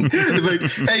 14. They're like,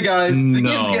 hey guys, the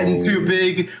game's getting too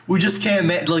big. We just can't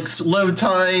load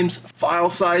times, file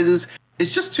sizes.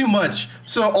 It's just too much.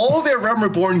 So all of their Realm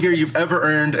Reborn gear you've ever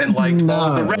earned and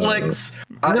all the relics,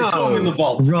 it's going in the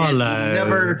vault.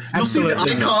 You'll see the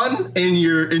icon in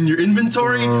your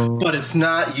inventory, but it's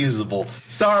not usable.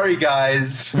 Sorry,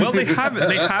 guys. Well, they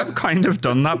have kind of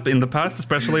done that in the past,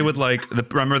 especially with like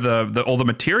all the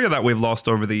materia that we've lost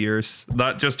over the years.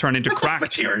 That just turned into cracked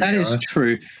material. That is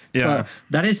true. Yeah, but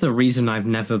that is the reason I've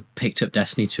never picked up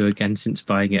Destiny 2 again since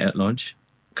buying it at launch.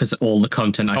 Because all the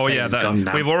content is gone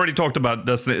now. We've already talked about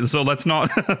Destiny, so let's not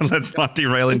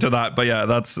derail into that. But yeah,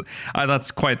 that's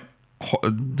quite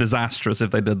disastrous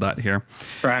if they did that here.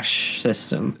 Trash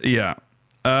system. Yeah.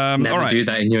 Never all right. do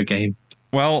that in your game.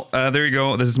 Well, there you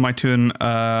go. This is my tune.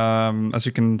 As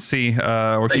you can see,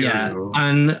 or hear. Yeah,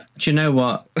 and do you know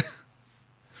what?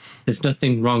 There's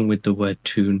nothing wrong with the word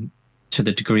tune to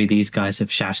the degree these guys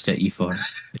have shouted at you for.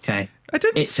 Okay. I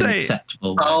didn't it's say.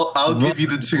 Unacceptable. I'll give you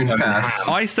the tune pass.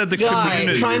 I said the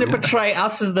community trying to portray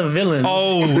us as the villains.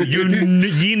 Oh,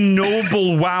 ye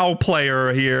noble WoW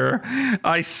player here.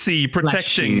 I see.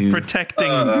 Protecting.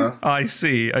 I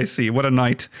see. What a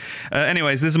night.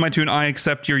 Anyways, this is my tune. I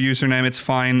accept your username. It's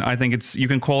fine. I think you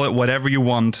can call it whatever you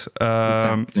want.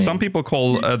 Exactly. Some people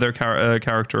call their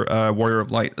character Warrior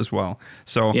of Light as well.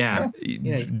 So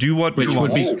do what you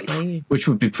want. Which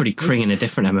would be pretty Kree in a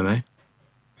different MMO.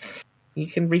 You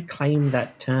can reclaim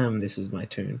that term. This is my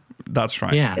tune. That's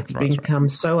right. Yeah, it's become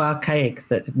so archaic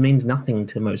that it means nothing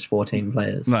to most 14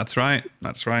 players. That's right.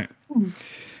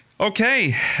 Okay,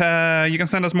 you can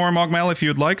send us more Mogmail if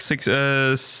you'd like.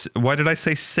 Why did I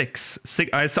say 6?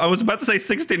 I was about to say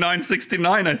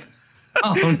 6969.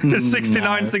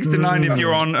 6969 if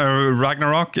you're on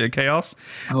Ragnarok Chaos.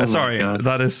 Sorry,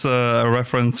 that is a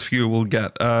reference few will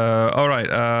get. All right.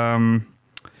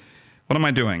 What am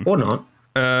I doing? Or not.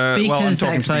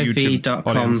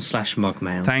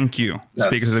 Speakersxov.com/mogmail. Thank you. Yes.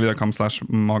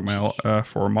 Speakersxov.com/mogmail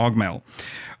for Mogmail.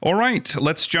 All right,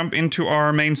 let's jump into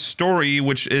our main story,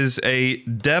 which is a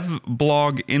dev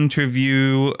blog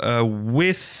interview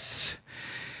with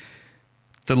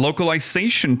the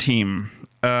localization team.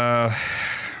 Wow.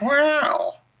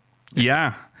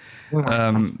 Yeah.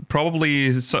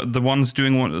 Probably the ones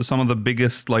doing some of the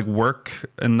biggest work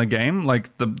in the game.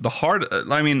 Like the hard.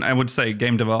 I mean, I would say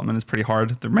game development is pretty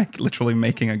hard. They're literally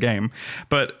making a game,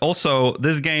 but also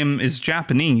this game is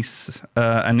Japanese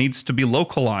and needs to be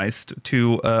localized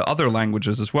to other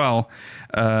languages as well,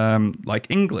 like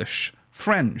English,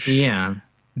 French,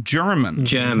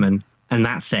 German, and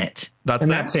that's it.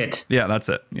 That's it. Yeah, that's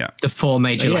it. Yeah, the 4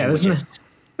 major languages.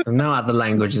 No other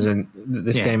languages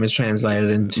this game is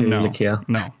translated into Lycia.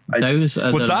 No. Those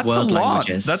are the that's world a lot.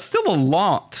 languages. That's still a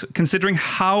lot, considering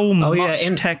how much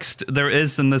text there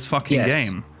is in this fucking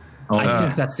game. I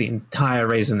think that's the entire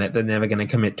reason that they're never going to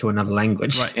commit to another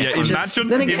language. Right. Yeah,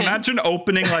 imagine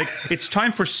opening, it's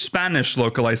time for Spanish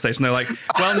localization. They're like,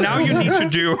 well, now you need to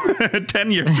do 10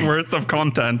 years worth of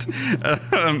content.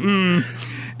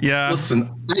 Yeah. Listen,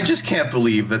 I just can't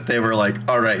believe that they were like,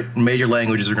 all right, major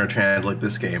languages are going to translate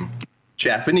this game.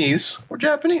 Japanese.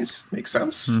 Makes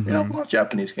sense. Mm-hmm.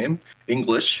 Japanese game.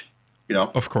 English,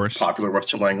 of course. Popular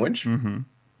Western language. Mm-hmm.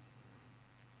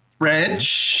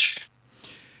 French.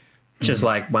 Which is it's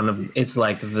like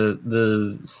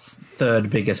the third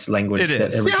biggest language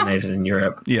that originated in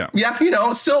Europe. Yeah.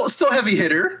 Yeah, still heavy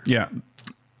hitter. Yeah.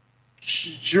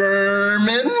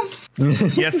 German.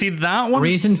 Yeah, see that one.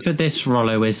 Reason for this,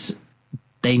 Rollo, is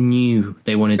they knew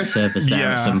they wanted servers there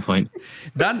at some point.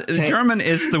 German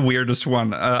is the weirdest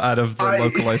one out of the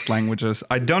localized languages.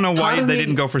 I don't know why they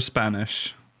didn't go for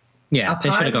Spanish. Yeah, they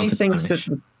should have gone for Spanish.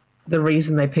 That the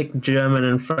reason they picked German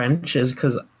and French is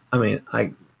because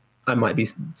I might be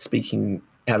speaking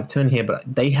out of turn here, but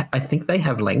I think they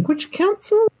have language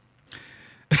council.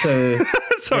 So,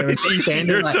 So it's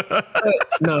easier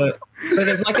no. So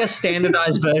there's like a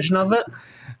standardized version of it,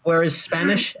 whereas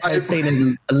Spanish has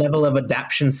seen a level of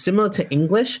adaptation similar to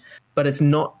English, but it's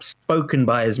not spoken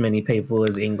by as many people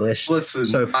as English. Listen,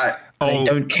 so they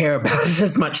don't care about it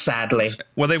as much, sadly.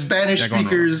 Well, Spanish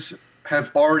speakers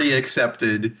have already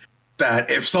accepted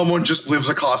that if someone just lives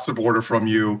across the border from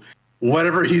you,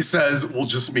 whatever he says will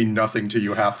just mean nothing to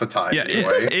you half the time. Yeah,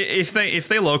 anyway. if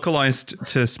they localized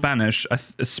to Spanish,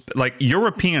 like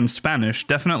European Spanish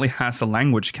definitely has a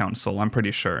language council, I'm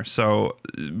pretty sure. So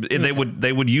they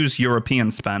would use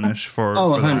European Spanish for.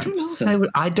 Oh, for that. 100%.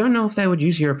 I don't know if they would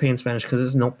use European Spanish because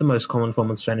it's not the most common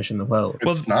form of Spanish in the world.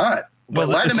 It's not. Well,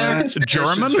 Latin it's American Spanish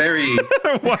German? is very.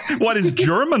 what is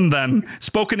German then?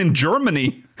 Spoken in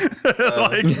Germany?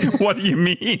 Like, what do you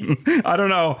mean? I don't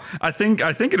know. I think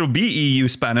it'll be EU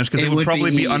Spanish because it would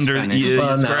probably be under Square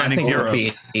Enix Europe.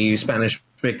 It would be EU Spanish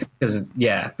because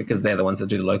they're the ones that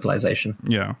do the localization.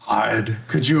 Yeah.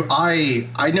 Could you? I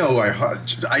know.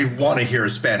 I want to hear a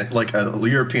Spanish, like a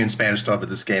European Spanish dub of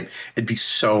this game. It'd be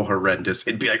so horrendous.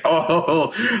 It'd be like,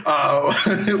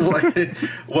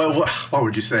 what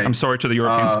would you say? I'm sorry to the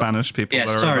European Spanish people. Yeah,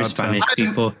 that are sorry, about Spanish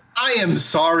people. I am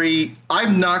sorry.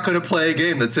 I'm not going to play a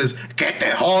game that says "que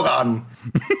te jodan."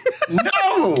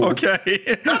 No.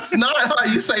 Okay. That's not how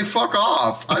you say "fuck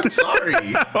off." I'm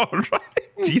sorry. All right.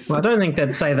 Jesus. Well, I don't think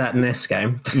they'd say that in this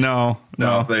game. No.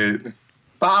 They.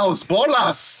 Fouls,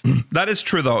 bolas. That is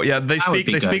true, though. Yeah, they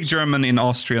speak German in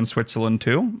Austria and Switzerland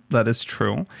too. That is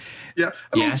true. Yeah.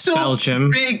 I mean, Yes, still Belgium.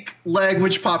 Big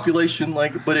language population,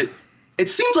 but it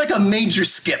seems like a major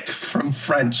skip from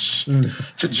French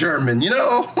to German.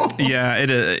 Yeah,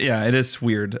 it is. Yeah, it is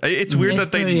weird. It's weird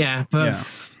that they.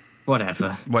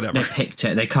 Whatever. They picked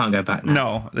it. They can't go back now.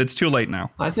 No, it's too late now.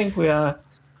 I think we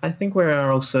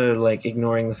are also like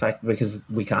ignoring the fact because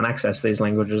we can't access these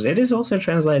languages. It is also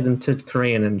translated into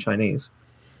Korean and Chinese.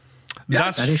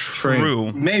 Yes, That is is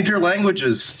true. Major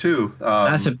languages too.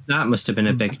 That must have been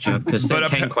a big job because they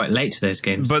came quite late to those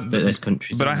games, those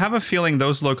countries. But I have a feeling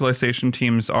those localization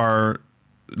teams are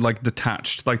like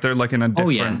detached, like they're like in a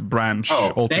different branch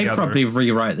altogether. They probably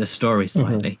rewrite the story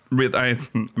slightly.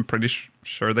 I'm pretty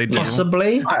sure they do.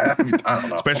 Possibly. I don't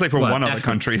know. Especially for one of the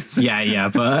countries. Yeah,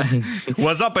 but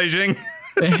What's up, Beijing?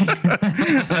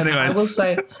 Anyways.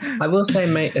 I will say,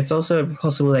 mate, it's also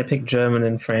possible they picked German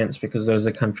and France because those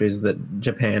are countries that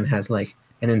Japan has like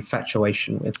an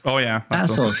infatuation with. Oh yeah,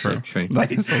 that's also true.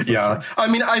 Yeah, I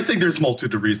mean, I think there's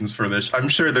multitude of reasons for this. I'm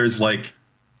sure there's like,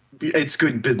 it's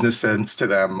good business sense to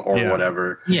them or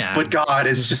whatever. Yeah. But God,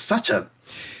 it's just such an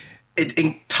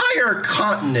entire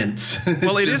continent.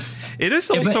 Well, it is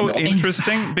also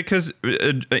interesting because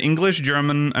English,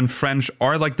 German, and French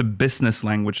are like the business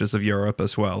languages of Europe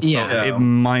as well. So it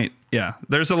might. Yeah,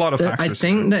 there's a lot of factors. I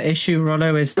think the issue,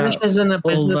 Rollo, is that Spanish isn't a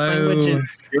business language in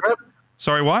Europe.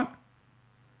 Sorry, what?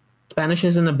 Spanish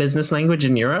isn't a business language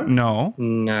in Europe. No.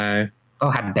 Oh,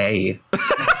 how dare you!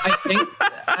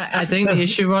 I think the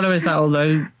issue, Rollo, is that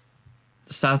although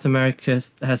South America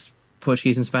has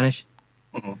Portuguese and Spanish,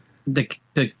 the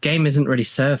game isn't really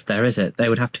served there, is it? They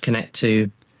would have to connect to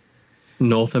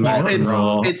North America.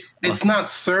 Well, it's not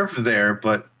served there,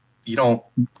 but you don't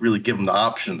really give them the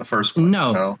option in the first place.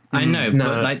 No, I know,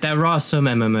 but like there are some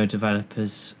MMO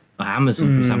developers, like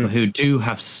Amazon, for example, who do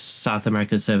have South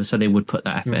American servers, so they would put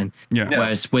that effort in. Yeah.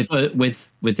 Whereas with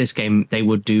this game, they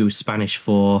would do Spanish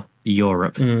for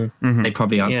Europe. They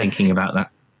probably aren't thinking about that.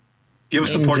 Give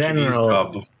us a Portuguese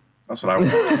dub. That's what I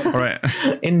want. All right.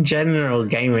 In general,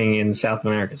 gaming in South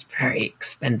America is very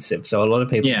expensive, so a lot of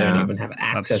people don't even have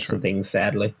access to things,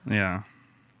 sadly. Yeah.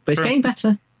 But it's getting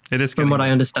better. It is from what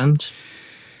I understand.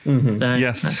 So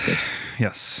yes. That's good.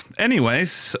 Yes.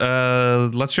 Anyways,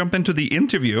 let's jump into the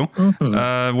interview.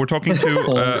 We're talking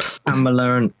to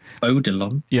Pamela and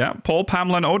Odilon. Yeah, Paul,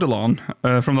 Pamela, and Odilon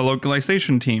from the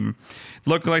localization team. The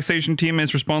localization team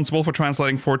is responsible for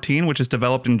translating 14, which is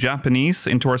developed in Japanese,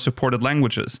 into our supported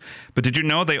languages. But did you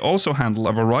know they also handle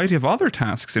a variety of other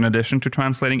tasks in addition to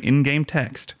translating in-game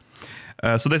text?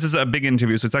 So this is a big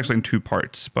interview, so it's actually in 2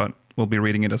 parts, but we'll be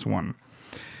reading it as one.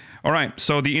 All right,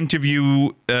 so the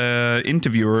interviewer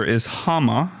is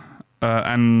Hama,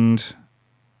 Hama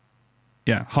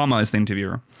is the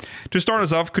interviewer. To start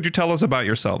us off, could you tell us about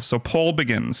yourself? So Paul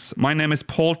begins. My name is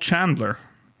Paul Chandler.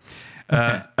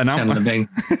 And I'm one of the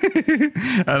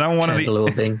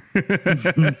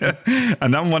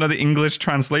and I'm one of the English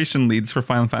translation leads for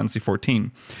Final Fantasy XIV.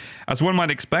 As one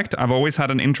might expect, I've always had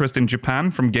an interest in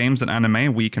Japan from games and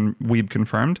anime, weeb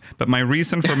confirmed, but my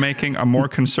reason for making a more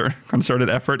concerted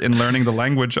effort in learning the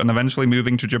language and eventually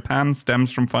moving to Japan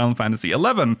stems from Final Fantasy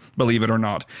XI, believe it or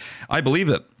not. I believe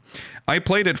it. I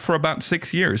played it for about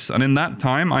 6 years, and in that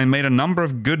time, I made a number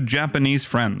of good Japanese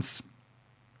friends.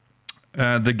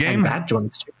 The game, And bad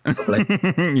ones too,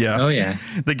 probably. yeah. Oh yeah.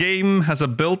 The game has a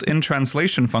built-in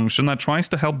translation function that tries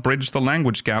to help bridge the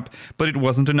language gap, but it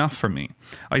wasn't enough for me.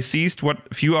 I seized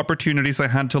what few opportunities I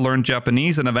had to learn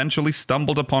Japanese and eventually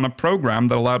stumbled upon a program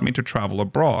that allowed me to travel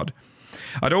abroad.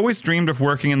 I'd always dreamed of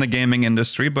working in the gaming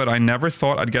industry, but I never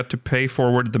thought I'd get to pay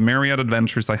forward the myriad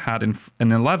adventures I had in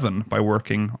 11 by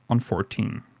working on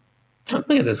 14. Look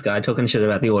at this guy talking shit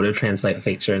about the auto-translate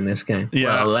feature in this game. Yeah.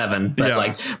 Well, 11, but Yeah.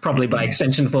 like probably by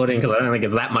extension 14, because I don't think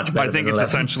it's that much better I think than it's 11.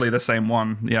 essentially the same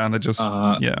one. Yeah, they just,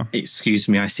 yeah. Excuse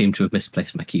me, I seem to have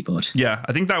misplaced my keyboard. Yeah,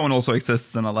 I think that one also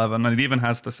exists in 11, and it even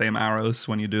has the same arrows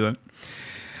when you do it.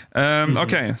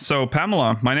 Okay, so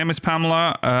Pamela. My name is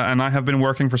Pamela, and I have been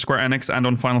working for Square Enix and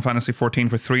on Final Fantasy XIV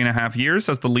for 3.5 years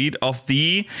as the lead of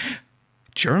the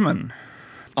German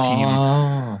team.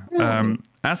 Oh.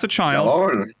 As a child,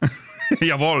 Jawohl.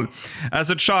 jawohl. As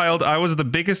a child, I was the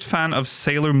biggest fan of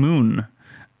Sailor Moon.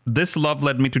 This love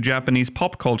led me to Japanese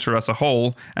pop culture as a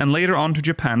whole, and later on to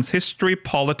Japan's history,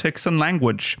 politics, and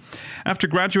language. After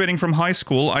graduating from high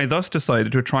school, I thus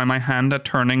decided to try my hand at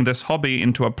turning this hobby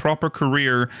into a proper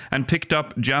career and picked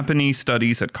up Japanese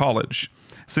studies at college.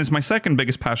 Since my second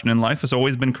biggest passion in life has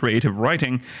always been creative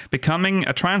writing, becoming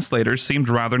a translator seemed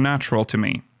rather natural to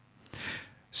me.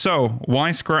 So,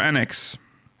 why Square Enix?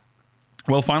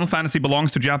 Well, Final Fantasy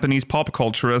belongs to Japanese pop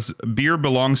culture as beer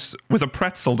belongs with a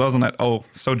pretzel, doesn't it? Oh,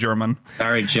 so German.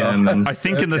 Very German. I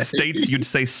think in the States you'd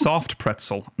say soft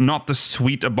pretzel, not the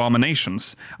sweet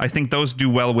abominations. I think those do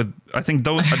well with. I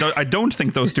don't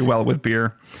think those do well with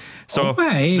beer. So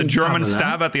Okay, the German Pamela.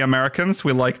 stab at the Americans,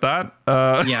 we like that.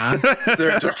 Yeah. Is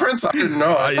there a difference? I didn't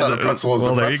know. I thought a pretzel was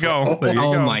well, a there you pretzel. go. There you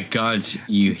Oh go. my god,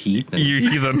 you heathen. You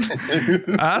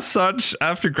heathen. As such,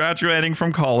 after graduating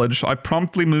from college, I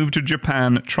promptly moved to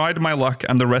Japan, tried my luck,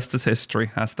 and the rest is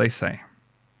history, as they say.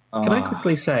 Can I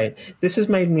quickly say, this has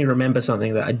made me remember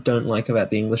something that I don't like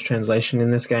about the English translation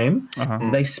in this game.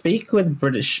 They speak with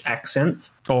British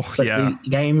accents, Oh, but yeah. the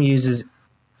game uses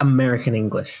American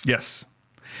English. Yes.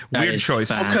 That Weird is choice.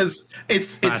 bad. Because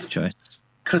Bad choice.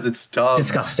 because it's dubbed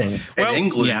Disgusting. in Well,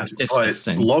 England, yeah, but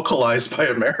disgusting. localized by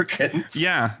Americans.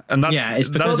 Yeah, and that's Yeah, it's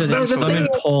because that's it's No, the essentially- thing Lemon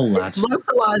is, Paul, it's lad.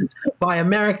 localized by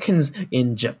Americans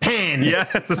in Japan.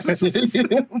 Yes.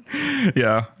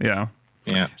 yeah, yeah,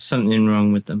 Yeah, something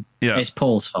wrong with them. Yeah. It's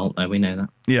Paul's fault, though. We know that.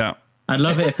 yeah. I'd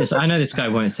love it if this. I know this guy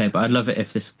won't say, but I'd love it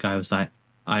if this guy was like,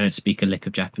 "I don't speak a lick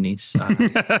of Japanese. I've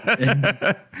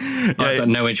got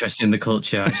no interest in the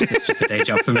culture. It's just a day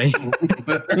job for me."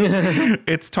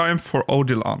 It's time for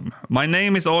Odilon. My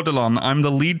name is Odilon. I'm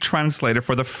the lead translator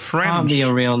for the Can't French be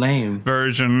a real name.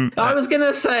 version. I was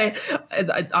gonna say,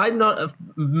 I'm not.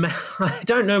 I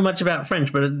don't know much about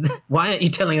French, but why aren't you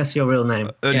telling us your real name?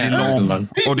 Odilon.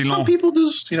 Some Odilon. people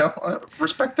just,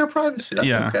 respect their privacy. That's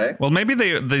Yeah. okay. Well, maybe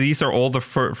these are all the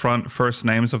first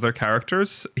names of their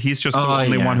characters. He's just the Oh,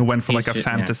 only yeah. one who went for He's like a ju- yeah.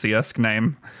 fantasy-esque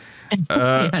name.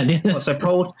 Yeah, So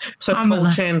Paul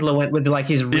Chandler went with like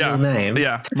his real Yeah. name.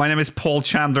 Yeah. My name is Paul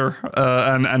Chandler,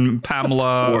 and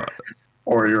Pamela.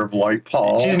 Or your white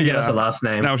Paul. She didn't give Yeah. us a last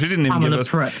name. No, she didn't even Pamela give us.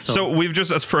 Pretzel. So we've just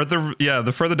the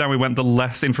further down we went, the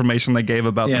less information they gave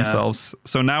about Yeah. themselves.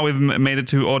 So now we've made it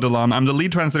to Odilon. I'm the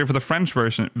lead translator for the French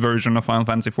version of Final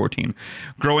Fantasy XIV.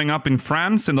 Growing up in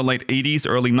France in the late 80s,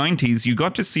 early 90s, you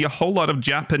got to see a whole lot of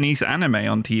Japanese anime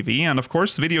on TV, and of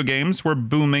course, video games were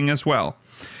booming as well.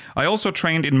 I also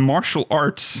trained in martial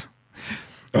arts,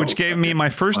 which gave me my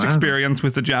first experience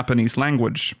with the Japanese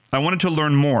language. I wanted to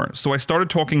learn more, so I started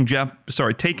taking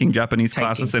Japanese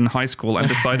classes in high school and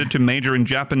decided to major in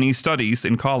Japanese studies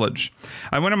in college.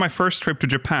 I went on my first trip to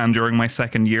Japan during my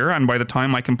second year, and by the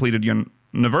time I completed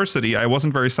university, I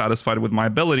wasn't very satisfied with my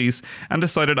abilities and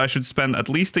decided I should spend at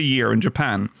least a year in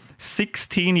Japan.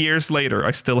 16 years later,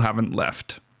 I still haven't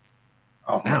left.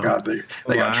 Oh my God,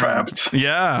 they got trapped.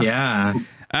 Yeah. yeah.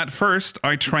 At first,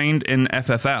 I trained in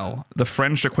FFL, the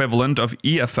French equivalent of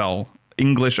EFL,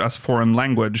 English as Foreign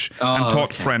Language, and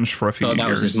taught okay. French for a few Thought that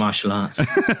was years. his martial arts.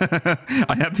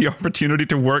 I had the opportunity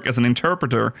to work as an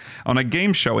interpreter on a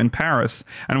game show in Paris,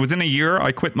 and within a year,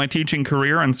 I quit my teaching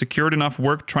career and secured enough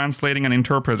work translating and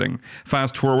interpreting.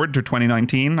 Fast forward to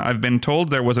 2019, I've been told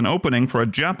there was an opening for a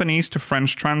Japanese to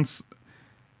French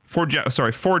four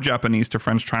Japanese to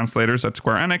French translators at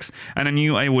Square Enix, and I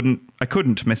knew I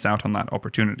couldn't miss out on that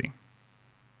opportunity.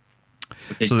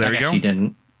 So there I you guess go. You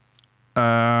didn't.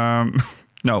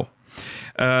 No.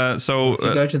 If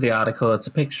you go to the article, it's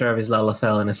a picture of his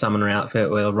Lalafell in a summoner outfit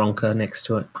with a Ronka next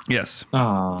to it. Yes.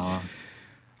 Oh,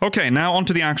 Okay, now on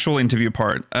to the actual interview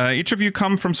part. Each of you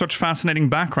come from such fascinating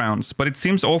backgrounds, but it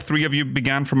seems all three of you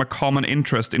began from a common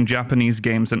interest in Japanese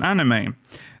games and anime.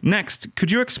 Next,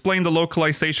 could you explain the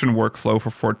localization workflow for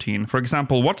 14? For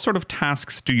example, what sort of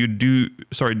tasks do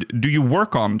you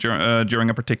work on during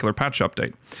a particular patch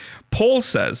update? Paul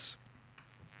says,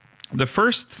 the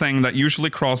first thing that usually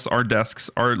cross our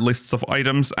desks are lists of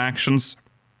items, actions,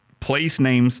 place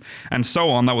names, and so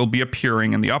on that will be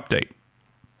appearing in the update.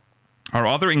 Our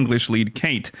other English lead,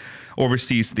 Kate,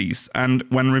 oversees these, and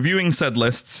when reviewing said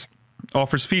lists,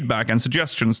 offers feedback and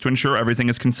suggestions to ensure everything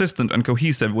is consistent and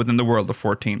cohesive within the world of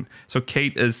 14. So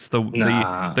Kate is the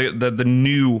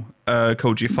new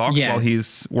Koji Fox while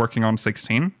he's working on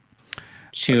 16.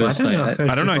 I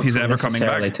don't know if he's ever coming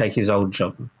back. Take his old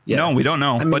job. Yeah. No, we don't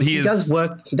know. I mean, but he does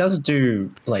work. He does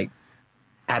do like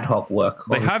ad hoc work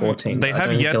on 14. They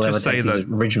have yet to say that his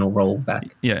original role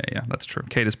back. Yeah, that's true.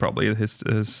 Kate is probably his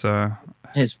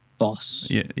boss.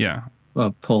 Yeah.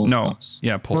 Well, Paul's boss.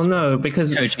 Yeah, Paul's Well, no,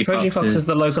 because Koji Fox is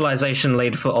the localization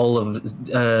lead for all of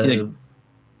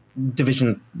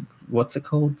Division. What's it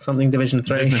called? Something Division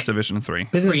 3. Business Division 3.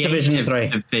 Business Division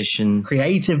 3.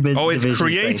 Creative Business. Oh, it's Division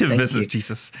creative 3. business.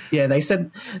 Jesus. Yeah, they said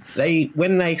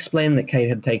when they explained that Kate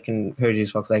had taken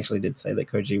Koji's Fox, they actually did say that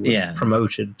Koji was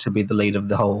promoted to be the lead of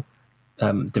the whole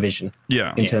division.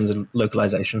 Yeah. In terms of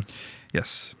localization.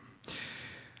 Yes.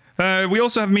 We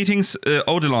also have meetings.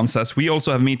 Odilon says we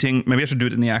also have meeting. Maybe I should do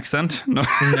it in the accent. No.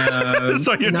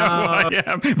 So you know who I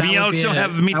am. We also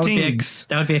have meetings.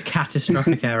 That would be a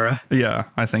catastrophic error. Yeah,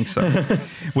 I think so.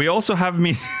 We also have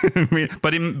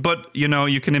but you know,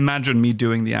 you can imagine me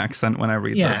doing the accent when I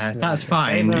read this. Yeah, that's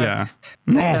fine.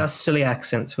 Our silly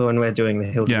accents when we're doing the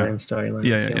Hildebrand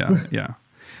storyline. Yeah.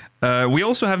 We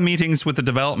also have meetings with the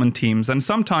development teams and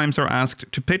sometimes are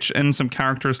asked to pitch in some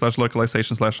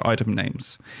character/localization/item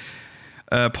names.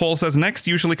 Paul says next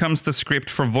usually comes the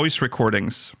script for voice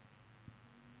recordings.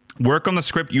 Work on the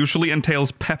script usually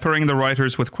entails peppering the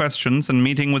writers with questions and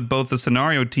meeting with both the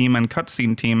scenario team and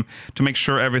cutscene team to make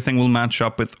sure everything will match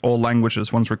up with all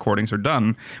languages once recordings are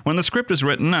done. When the script is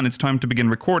written and it's time to begin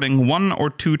recording, 1 or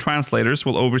 2 translators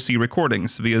will oversee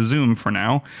recordings, via Zoom for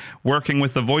now, working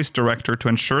with the voice director to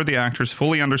ensure the actors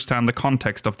fully understand the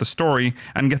context of the story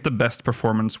and get the best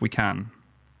performance we can.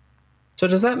 So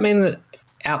does that mean that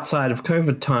outside of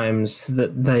COVID times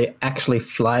that they actually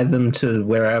fly them to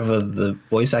wherever the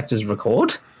voice actors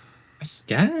record? I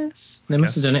guess. They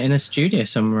must have done it in a studio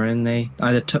somewhere and they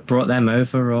either brought them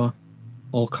over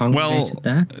or congregated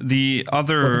there. The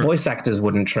voice actors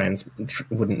wouldn't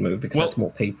move because that's more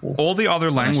people. All the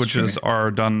other languages are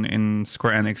done in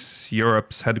Square Enix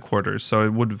Europe's headquarters, so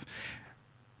it would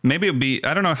maybe it'd be,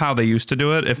 I don't know how they used to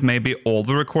do it, if maybe all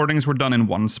the recordings were done in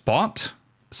one spot.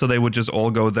 So they would just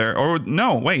all go there. Or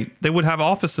no, wait. They would have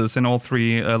offices in all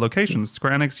 3 locations.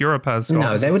 Square Enix Europe has offices.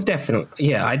 No, they would definitely...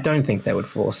 Yeah, I don't think they would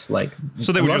force... So a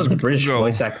lot of the British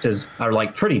voice actors are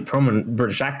pretty prominent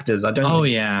British actors. I don't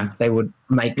think they would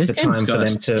make the time for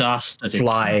them to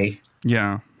fly.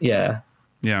 Yeah. Yeah.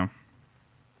 Yeah.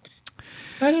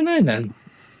 I don't know then.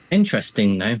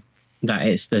 Interesting though, that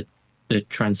it's the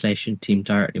translation team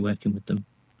directly working with them.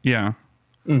 Yeah.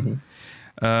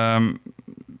 Mm-hmm.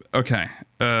 Okay.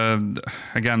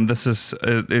 Again, this is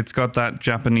it's got that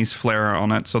Japanese flair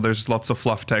on it, so there's lots of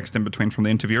fluff text in between from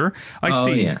the interviewer. I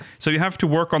see. Yeah. So you have to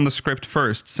work on the script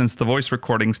first, since the voice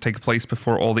recordings take place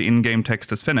before all the in-game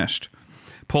text is finished.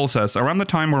 Paul says, around the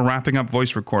time we're wrapping up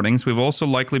voice recordings, we've also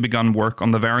likely begun work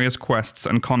on the various quests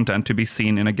and content to be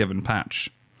seen in a given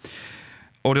patch.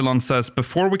 Odilon says,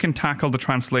 before we can tackle the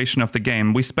translation of the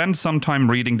game, we spend some time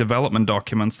reading development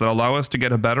documents that allow us to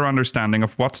get a better understanding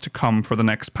of what's to come for the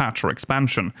next patch or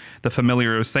expansion, the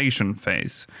familiarization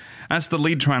phase. As the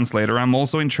lead translator, I'm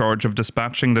also in charge of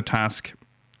dispatching the task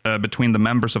between the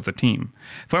members of the team.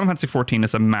 Final Fantasy XIV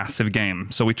is a massive game,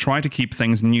 so we try to keep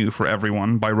things new for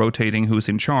everyone by rotating who's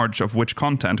in charge of which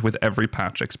content with every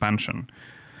patch expansion.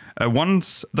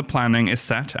 Once the planning is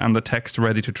set and the text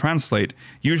ready to translate,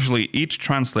 usually each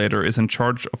translator is in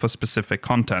charge of a specific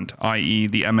content, i.e.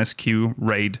 the MSQ,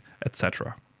 raid,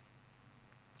 etc.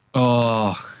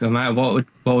 Oh, what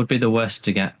would be the worst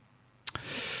to get?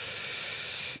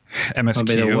 MSQ. What would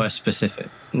be the worst specific?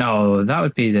 No, that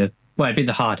would be it'd be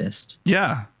the hardest.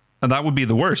 Yeah, and that would be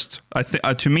the worst.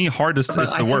 To me, hardest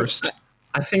is the worst.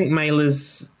 I think mail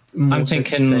is... I'm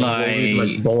thinking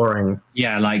most boring.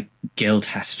 Yeah, like Guild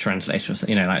has translator or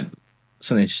something,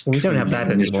 something just... We don't have that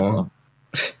anymore.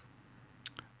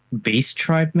 Beast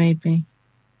Tribe, maybe?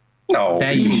 No,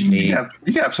 they're usually... You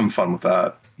can have some fun with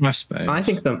that. I suppose. I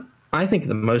think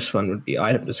the most fun would be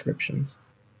item descriptions.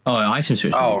 Oh, item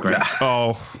descriptions would be great. Yeah.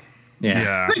 Oh,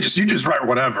 Yeah. You just write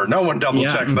whatever. No one double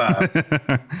checks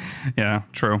that. Yeah,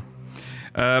 true.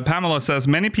 Pamela says,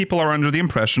 many people are under the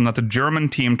impression that the German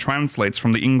team translates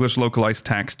from the English localized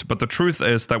text, but the truth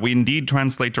is that we indeed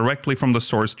translate directly from the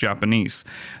source Japanese.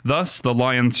 Thus, the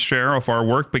lion's share of our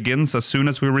work begins as soon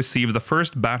as we receive the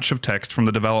first batch of text from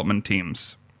the development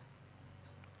teams.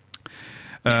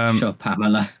 Sure,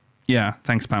 Pamela. Yeah,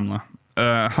 thanks, Pamela.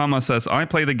 Hama says, I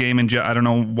play the game in I don't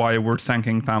know why we're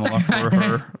thanking Pamela for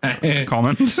her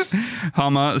comment.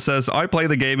 Hama says, I play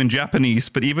the game in Japanese,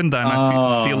 but even then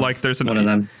I feel like there's one of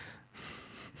them.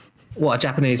 What, a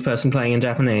Japanese person playing in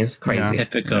Japanese? Crazy. Yeah.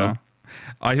 Typical.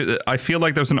 Yeah. I feel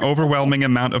like there's an overwhelming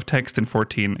amount of text in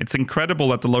 14. It's incredible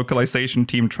that the localization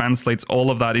team translates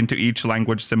all of that into each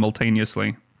language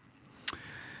simultaneously.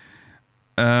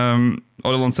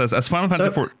 Odilon says, as Final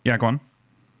Fantasy 4... Yeah, go on.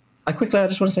 I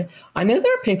just want to say, I know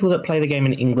there are people that play the game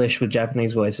in English with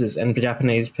Japanese voices and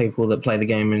Japanese people that play the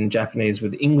game in Japanese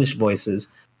with English voices.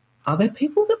 Are there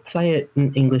people that play it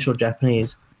in English or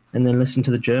Japanese and then listen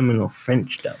to the German or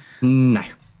French dub? No.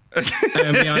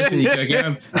 I'm be honest with you,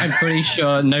 Jogi. I'm pretty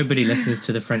sure nobody listens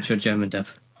to the French or German dub.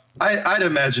 I'd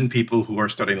imagine people who are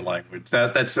studying the language.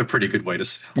 That's a pretty good way to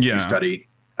study.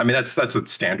 I mean, that's a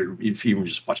standard. If you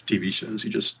just watch TV shows, you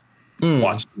just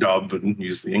watch the dub and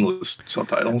use the English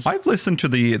subtitles. I've listened to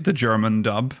the German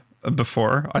dub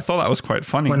before. I thought that was quite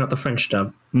funny. Why not the French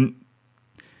dub?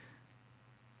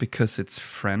 Because it's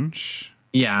French.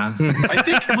 Yeah. I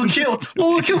think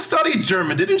Lukil studied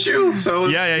German, didn't you? So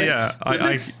yeah.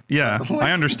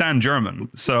 I understand German.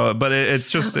 So, but it's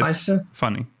just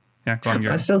funny. Yeah, go on,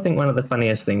 Gary. I still think one of the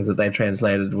funniest things that they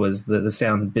translated was the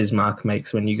sound Bismarck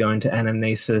makes when you go into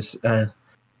Anamnesis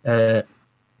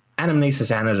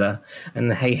Anida,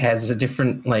 and he has a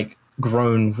different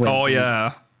groan when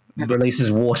he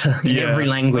releases water in every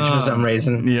language for some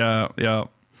reason. Yeah.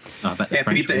 Can't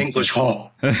beat the English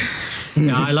hall.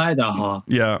 Yeah, I like that hall.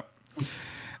 Yeah.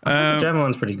 The German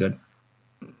one's pretty good.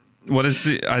 What is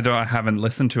I haven't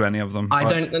listened to any of them.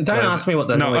 Don't ask me what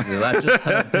the noise is. I've just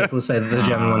heard people say that the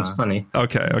German one's funny.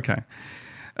 Okay.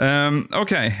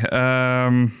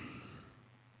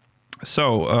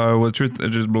 So,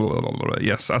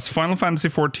 yes, as Final Fantasy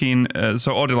XIV,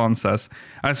 so Odilon says,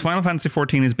 as Final Fantasy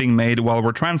XIV is being made while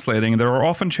we're translating, there are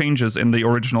often changes in the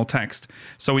original text,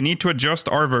 so we need to adjust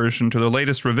our version to the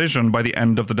latest revision by the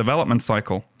end of the development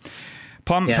cycle.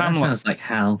 That sounds like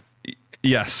hell.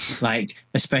 Yes.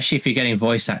 Especially if you're getting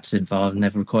voice actors involved and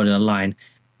they've recorded a line.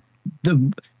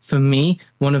 For me,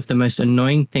 one of the most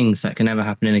annoying things that can ever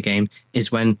happen in a game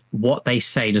is when what they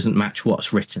say doesn't match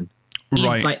what's written.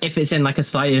 Right. If it's in a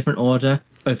slightly different order,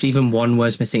 or if even one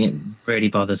word's missing, it really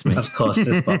bothers me. Of course,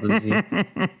 this bothers you.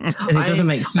 It doesn't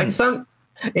make sense.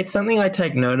 It's something I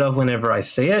take note of whenever I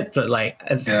see it, but I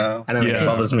don't think it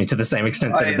bothers me to the same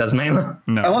extent that it does Mela.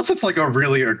 No. Unless it's a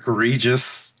really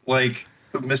egregious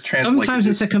mistranslation. Sometimes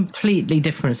it's a completely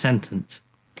different sentence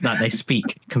that they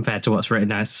speak compared to what's written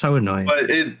now. It's so annoying.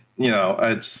 But it's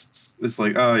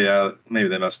maybe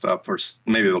they messed up, or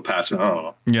maybe they'll patch it. I don't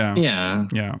know.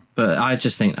 Yeah. But I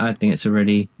think it's a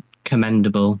really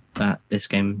commendable that this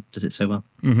game does it so well.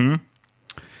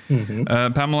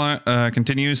 Pamela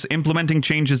continues, implementing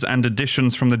changes and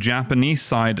additions from the Japanese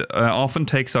side often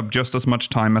takes up just as much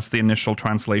time as the initial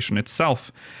translation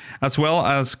itself, as well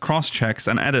as cross-checks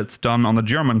and edits done on the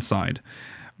German side.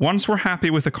 Once we're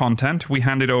happy with the content, we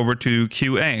hand it over to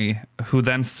QA, who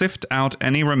then sift out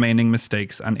any remaining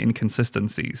mistakes and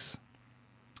inconsistencies.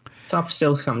 Stuff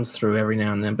still comes through every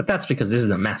now and then, but that's because this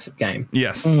is a massive game.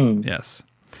 Yes, yes.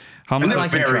 And they're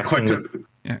very quick to...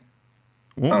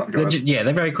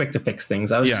 They're very quick to fix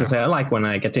things. I was just going to say, I like when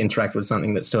I get to interact with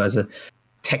something that still has a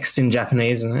text in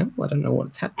Japanese, and I don't know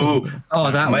what's happening.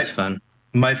 That was fun.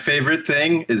 My favorite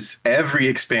thing is every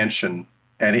expansion,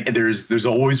 and there's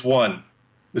always one.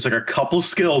 There's a couple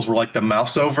skills where the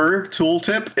mouse over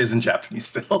tooltip is in Japanese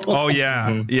still. Oh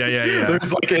yeah.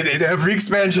 There's in every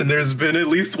expansion there's been at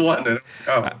least one.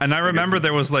 And I remember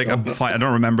there was a fight. I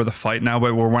don't remember the fight now,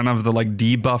 but where one of the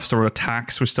debuffs or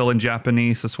attacks were still in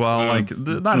Japanese as well.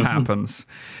 That happens.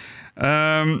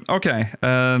 Okay.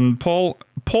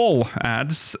 Paul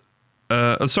adds.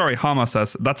 Hama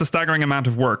says, that's a staggering amount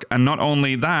of work. And not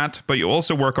only that, but you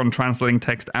also work on translating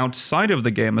text outside of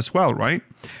the game as well, right?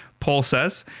 Paul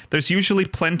says, there's usually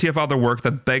plenty of other work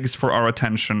that begs for our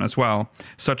attention as well,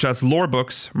 such as lore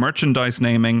books, merchandise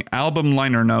naming, album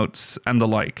liner notes, and the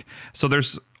like. So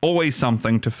there's always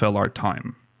something to fill our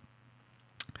time.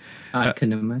 I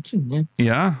can imagine, yeah.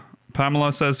 Yeah.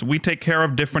 Pamela says, we take care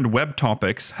of different web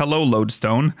topics. Hello,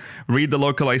 Lodestone. Read the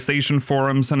localization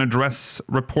forums and address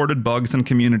reported bugs and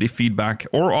community feedback,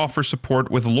 or offer support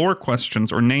with lore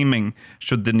questions or naming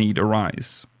should the need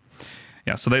arise.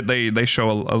 Yeah, so they show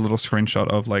a little screenshot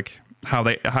of like how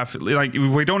they have, like,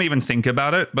 we don't even think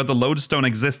about it, but the Lodestone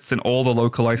exists in all the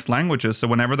localized languages. So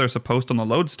whenever there's a post on the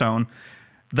Lodestone,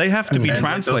 they have to be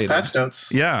translated. Those patch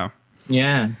notes. Yeah.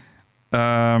 Yeah.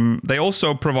 They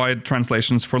also provide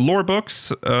translations for lore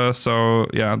books. So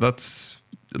yeah, that's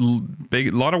a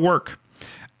lot of work.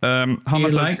 You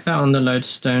like that on the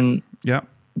Lodestone? Yeah.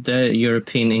 The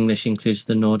European English includes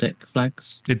the Nordic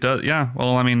flags. It does. Yeah.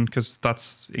 Well, I mean, because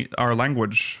that's our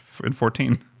language in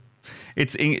 14.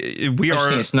 It's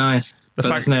nice. But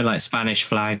there's no like Spanish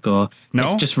flag or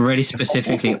no. It's just really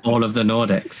specifically all of the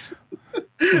Nordics.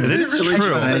 It is really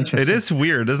true. It is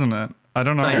weird, isn't it? I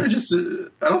don't know. I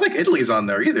don't think Italy's on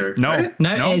there either. No, right?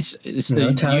 no. It's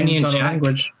the Union Jack,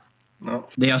 language. No.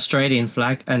 The Australian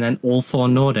flag, and then all 4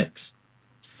 Nordics.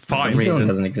 5 New Zealand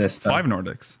doesn't exist. 5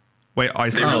 Nordics. Wait, They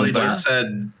Iceland. really just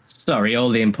said. Sorry, all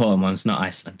the important ones, not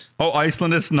Iceland. Oh,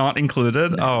 Iceland is not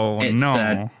included. No, oh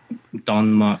no,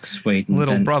 Denmark, Sweden,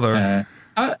 little brother.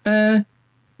 No,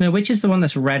 which is the one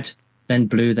that's red, then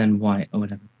blue, then white, or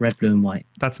whatever? Red, blue, and white.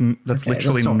 That's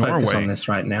literally let's not focus Norway. on this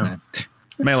right now. No.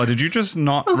 Mela, did you just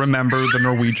not remember the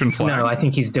Norwegian flag? No, I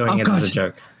think he's doing it as a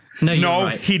joke. No, you're No,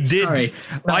 right. he did. Sorry.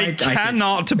 No, I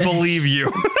cannot believe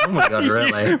you. Oh my god,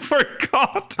 really? You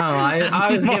forgot. Oh, I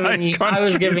was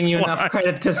giving you enough flag.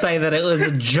 credit to say that it was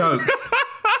a joke.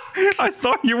 I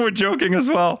thought you were joking as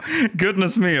well.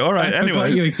 Goodness me. All right. I forgot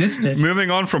Anyways, you existed. moving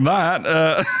on from that.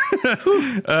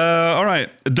 All right.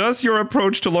 Does your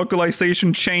approach to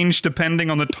localization change depending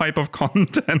on the type of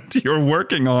content you're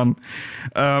working on?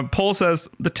 Paul says,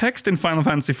 the text in Final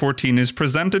Fantasy XIV is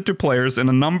presented to players in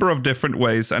a number of different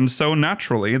ways, and so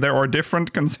naturally there are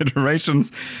different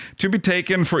considerations to be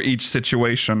taken for each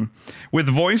situation. With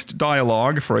voiced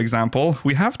dialogue, for example,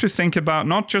 we have to think about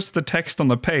not just the text on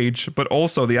the page, but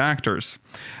also the actors.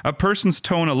 A person's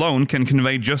tone alone can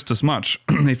convey just as much,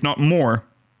 if not more,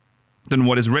 than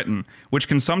what is written, which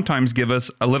can sometimes give us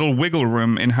a little wiggle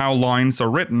room in how lines are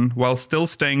written while still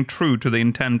staying true to the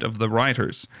intent of the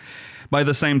writers. By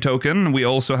the same token, we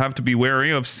also have to be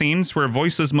wary of scenes where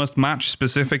voices must match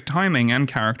specific timing and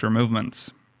character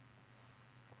movements.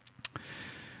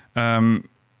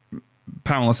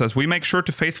 Pamela says, we make sure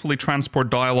to faithfully transport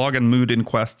dialogue and mood in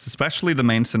quests, especially the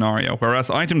main scenario,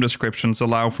 whereas item descriptions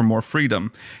allow for more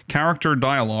freedom. Character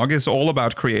dialogue is all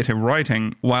about creative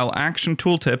writing, while action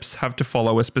tooltips have to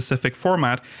follow a specific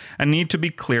format and need to be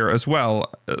clear as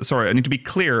well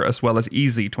as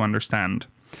easy to understand.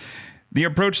 The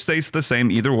approach stays the same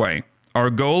either way. Our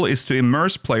goal is to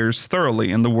immerse players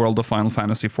thoroughly in the world of Final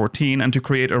Fantasy XIV and to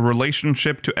create a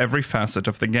relationship to every facet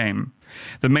of the game.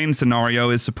 The main scenario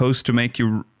is supposed to make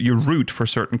you root for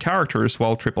certain characters,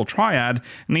 while Triple Triad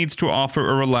needs to offer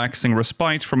a relaxing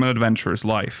respite from an adventurer's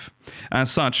life. As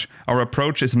such, our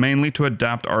approach is mainly to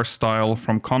adapt our style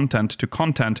from content to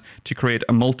create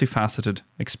a multifaceted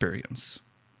experience.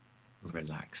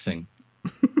 Relaxing.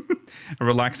 A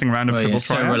relaxing round of Triple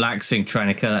Triad. So relaxing trying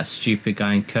to kill that stupid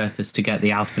guy in Curtis to get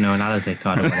the Alphino and Alizé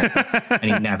card or whatever,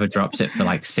 and he never drops it for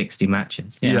like 60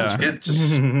 matches. Yeah.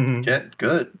 Get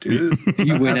good, dude.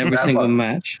 You win every single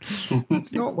match.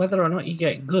 It's not whether or not you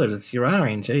get good, it's your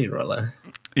RNG, Roller.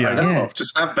 Yeah. I know.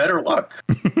 Just have better luck.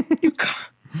 You can't.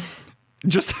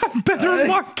 Just have better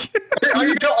luck. Are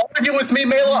you going to argue with me,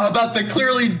 Mela, about the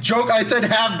clearly joke I said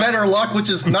have better luck, which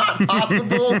is not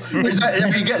possible? Is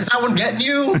that one getting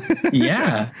you?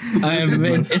 Yeah, I am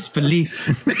in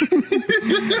disbelief.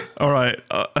 All right.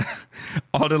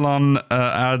 Odilon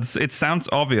adds, it sounds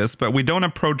obvious, but we don't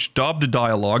approach dubbed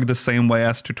dialogue the same way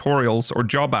as tutorials or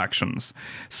job actions.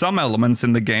 Some elements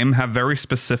in the game have very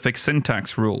specific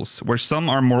syntax rules, where some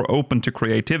are more open to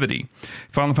creativity.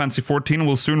 Final Fantasy XIV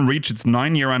will soon reach its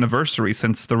 9-year anniversary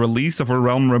since the release of A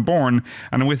Realm Reborn,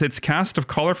 and with its cast of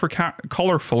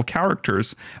colorful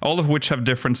characters, all of which have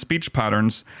different speech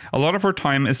patterns, a lot of our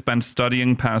time is spent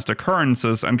studying past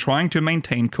occurrences and trying to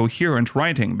maintain coherent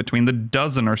writing between the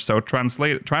dozen or so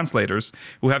translators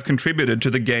who have contributed to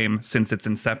the game since its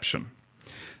inception.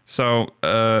 So,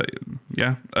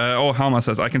 yeah. Halma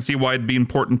says, I can see why it'd be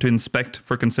important to inspect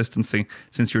for consistency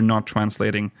since you're not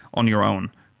translating on your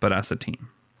own, but as a team.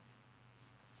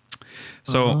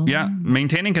 So, yeah,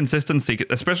 maintaining consistency,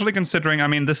 especially considering,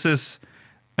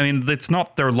 it's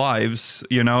not their lives,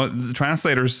 the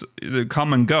translators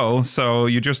come and go. So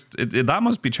that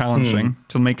must be challenging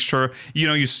to make sure,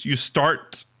 you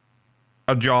start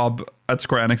a job at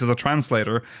Square Enix as a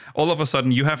translator. All of a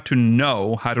sudden you have to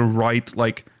know how to write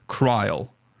like Kryl.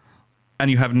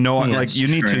 And you have no, like, you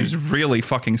need true. to really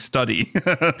fucking study.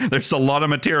 There's a lot of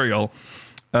material.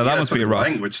 That must be rough.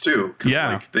 Language too. 'Cause,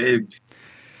 Yeah.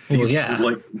 like,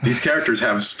 like these characters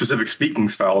have specific speaking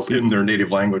styles in their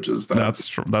native languages. That's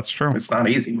true. That's true. It's not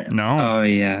easy, man. No. Oh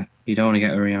yeah, you don't want to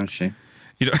get Urianger.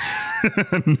 You don't,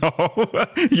 no,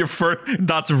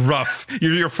 that's rough.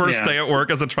 Your first day at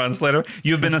work as a translator,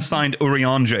 you've been assigned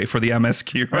Urianger for the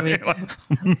MSQ, right?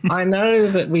 I know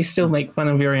that we still make fun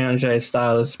of Urianger's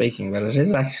style of speaking, but it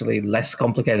is actually less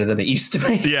complicated than it used to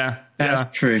be. Yeah,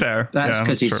 That's true. Fair. That's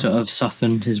because he's true. sort of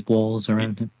softened his walls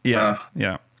around him. Yeah,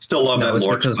 yeah. Still love That that was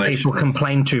lore because explanation. people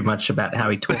complain too much about how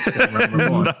he talked in Realm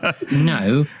Reborn.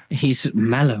 No, he's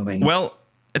mellowing. Well,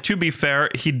 to be fair,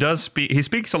 he does speak. He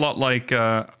speaks a lot like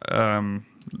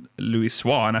Louis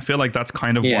Soix, and I feel like that's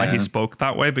kind of why he spoke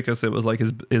that way, because it was like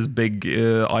his big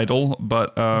idol.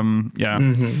 But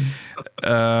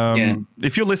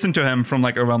if you listen to him from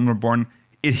like A Realm Reborn,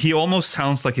 he almost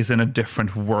sounds like he's in a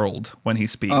different world when he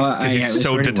speaks, because he's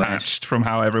so really detached from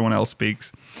how everyone else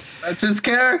speaks. That's his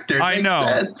character. It I makes know,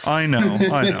 sense. I know.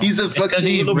 He's a it's because fucking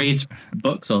he little. reads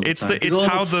books all the time.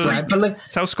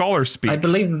 It's how scholars speak. I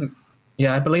believe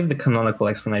the canonical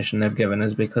explanation they've given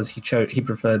is because he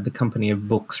preferred the company of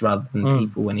books rather than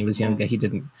people when he was younger.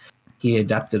 He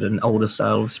adapted an older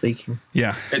style of speaking.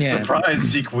 Yeah. It's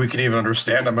surprised we can even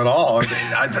understand him at all. I mean,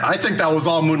 I think that was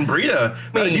all Moonbrita.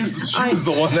 She was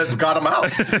the one that got him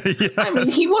out. I mean,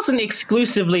 he wasn't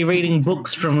exclusively reading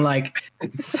books from like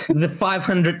the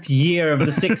 500th year of the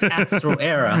 6th Astral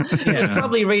era. He was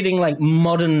probably reading like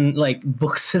modern like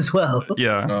books as well.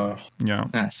 Yeah. Yeah.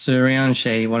 That's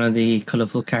Urianger, one of the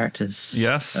colourful characters.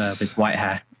 Yes. With white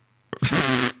hair.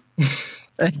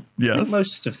 Yes.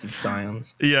 Most of the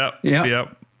scions. Yep.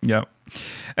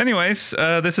 Anyways,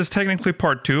 this is technically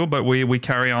part 2, but we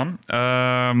carry on.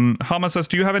 Hama says,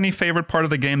 do you have any favorite part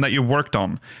of the game that you worked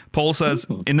on? Paul says,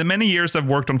 in the many years I've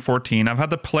worked on 14, I've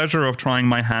had the pleasure of trying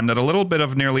my hand at a little bit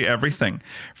of nearly everything,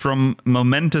 from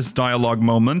momentous dialogue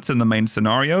moments in the main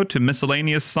scenario to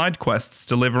miscellaneous side quests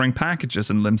delivering packages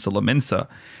in Limsa Lominsa.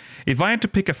 If I had to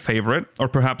pick a favorite, or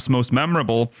perhaps most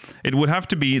memorable, it would have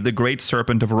to be the Great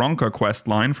Serpent of Ronka quest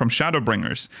line from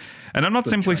Shadowbringers. And I'm not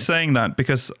simply saying that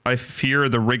because I fear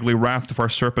the wriggly wrath of our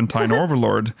serpentine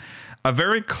overlord. A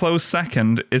very close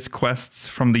second is quests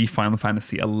from the Final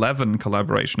Fantasy XI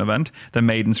collaboration event, The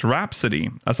Maiden's Rhapsody,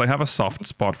 as I have a soft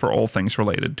spot for all things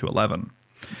related to 11.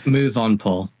 Move on,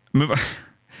 Paul.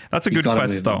 That's a good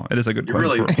quest, though. It is a good quest.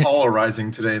 You're really polarizing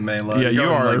today, Mela. Yeah, you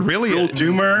are like really real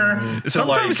doomer.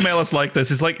 Sometimes Mela's like this.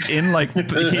 He's like in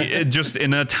just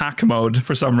in attack mode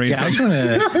for some reason. Yeah,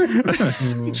 I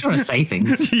just want to say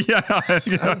things. Yeah,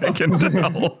 I can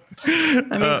tell. I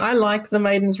mean, I like the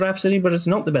Maiden's Rhapsody, but it's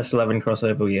not the best 11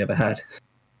 crossover we ever had.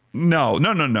 No.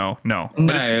 No.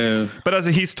 But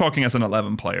he's talking as an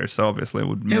 11 player, so obviously it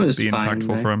would be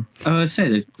impactful for him. I would say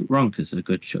that Ronka's a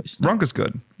good choice. Ronka's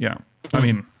good, yeah. I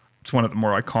mean, it's one of the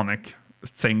more iconic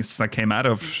things that came out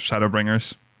of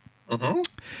Shadowbringers.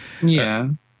 Yeah.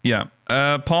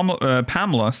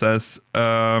 Pamela says,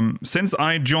 since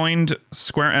I joined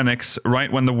Square Enix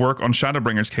right when the work on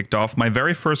Shadowbringers kicked off, my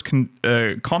very first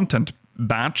content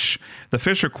batch, the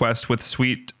Fisher Quest with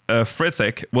Sweet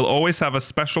Frithik, will always have a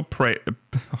special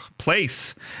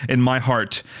place in my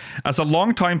heart. As a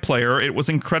longtime player, it was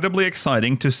incredibly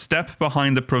exciting to step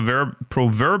behind the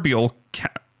proverbial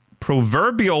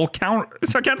count.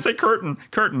 I can't say curtain.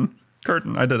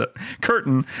 I did it.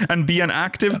 Curtain, and be an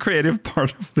active, creative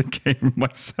part of the game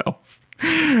myself.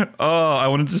 Oh, I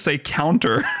wanted to say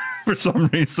counter for some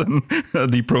reason.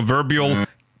 The proverbial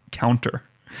counter.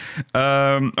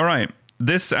 All right.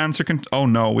 This answer can. Oh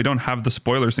no, we don't have the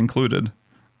spoilers included.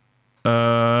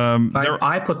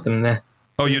 I put them there.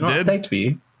 Oh, you did? Update for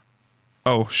you.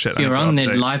 Oh shit! If you're on the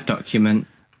live document,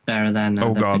 there then.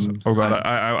 Oh god!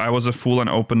 I was a fool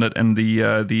and opened it in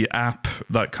the app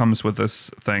that comes with this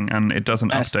thing, and it doesn't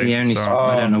That's update. The only.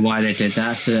 I don't know why they did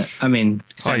that.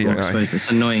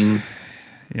 It's annoying.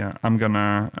 Yeah,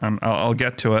 I'll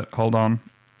get to it. Hold on.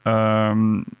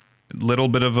 Little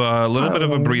bit of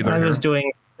a breather. I was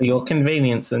doing for your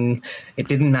convenience, and it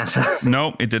didn't matter.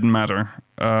 No, it didn't matter.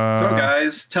 So,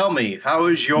 guys, tell me, how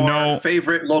is your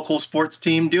favorite local sports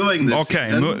team doing this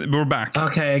season? Okay, we're back.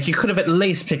 Okay, you could have at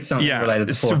least picked something related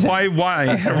to 14.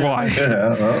 Why?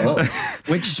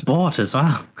 Which sport as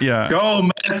well? Yeah. Go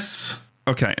Mets!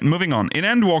 Okay, moving on. In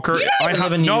Endwalker,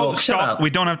 we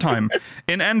don't have time.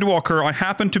 In Endwalker, I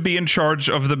happen to be in charge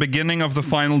of the beginning of the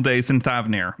final days in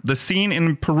Thavnir. The scene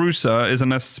in Perusa is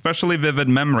an especially vivid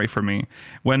memory for me,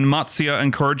 when Matsuya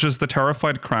encourages the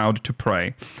terrified crowd to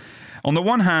pray. On the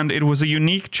one hand, it was a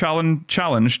unique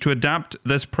challenge to adapt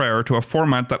this prayer to a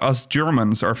format that us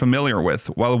Germans are familiar with,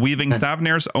 while weaving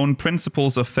Thavnir's own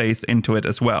principles of faith into it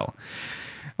as well.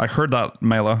 I heard that,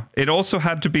 Mela. It also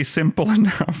had to be simple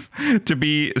enough to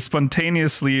be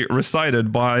spontaneously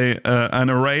recited by an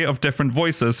array of different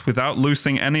voices without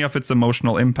losing any of its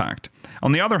emotional impact.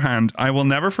 On the other hand, I will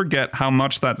never forget how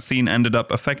much that scene ended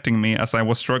up affecting me as I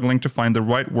was struggling to find the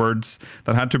right words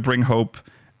that had to bring hope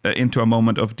into a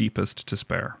moment of deepest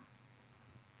despair.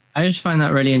 I just find that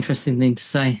a really interesting thing to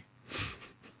say.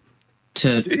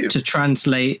 To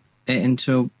translate it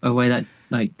into a way that,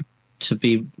 like, to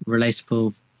be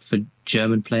relatable for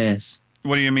German players.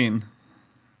 What do you mean?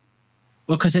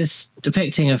 Well, because it's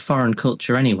depicting a foreign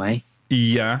culture anyway.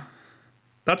 Yeah,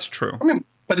 that's true. I mean,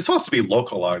 but it's supposed to be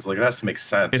localized. Like, it has to make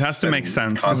sense. It has to make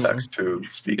sense. Context to the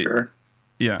speaker.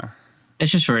 Yeah.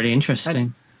 It's just really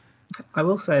interesting. I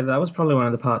will say that was probably one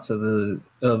of the parts of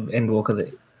Endwalker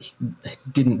that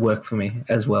didn't work for me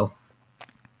as well.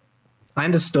 I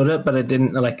understood it, but it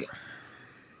didn't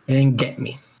get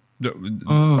me.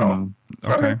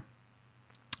 Okay.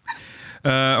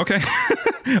 Okay.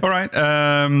 All right.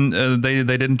 They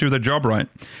didn't do their job right.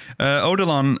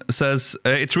 Odilon says,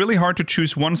 it's really hard to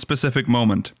choose one specific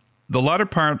moment. The latter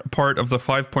part of the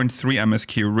 5.3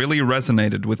 MSQ really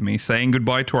resonated with me, saying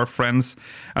goodbye to our friends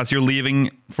as you're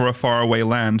leaving for a faraway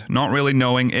land, not really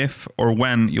knowing if or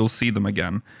when you'll see them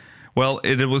again. Well,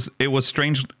 it was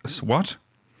strange. What?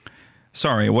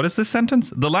 Sorry, what is this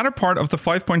sentence? The latter part of the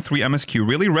 5.3 MSQ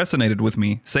really resonated with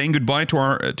me, saying goodbye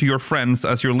to your friends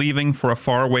as you're leaving for a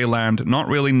faraway land, not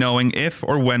really knowing if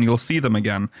or when you'll see them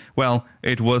again. Well,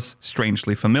 it was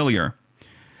strangely familiar.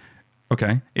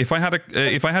 Okay, if I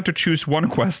had to choose one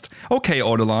quest, okay,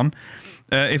 Odilon,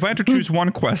 if I had to choose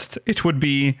one quest, it would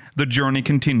be The Journey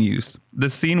Continues. The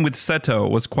scene with Seto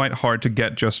was quite hard to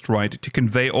get just right, to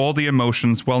convey all the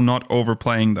emotions while not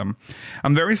overplaying them.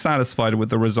 I'm very satisfied with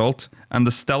the result and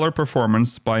the stellar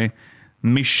performance by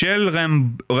Michel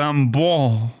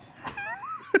Rambo.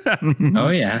 Oh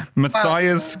yeah,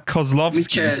 Matthias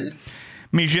Kozlovsky.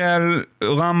 Michel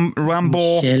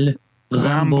Rambo.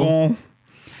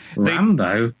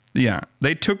 Rambo? Yeah,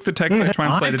 they took the text they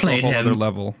translated to a whole other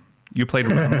level. You played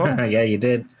Rambo? Yeah, you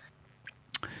did.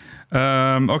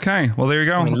 Okay, well, there you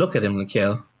go. I mean, look at him,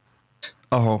 Nikhil.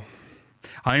 Oh,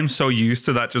 I am so used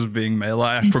to that just being Mela.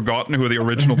 I've forgotten who the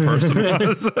original person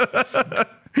was.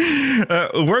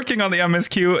 Working on the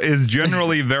MSQ is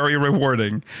generally very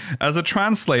rewarding. As a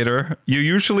translator, you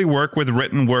usually work with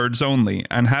written words only,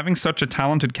 and having such a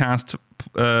talented cast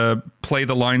play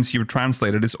the lines you've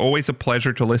translated is always a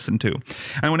pleasure to listen to.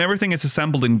 And when everything is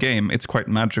assembled in game, it's quite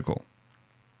magical.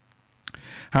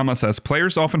 Hama says,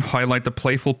 players often highlight the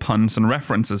playful puns and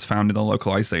references found in the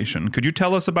localization. Could you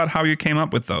tell us about how you came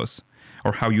up with those?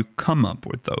 Or how you come up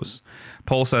with those?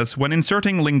 Paul says, when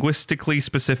inserting linguistically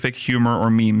specific humor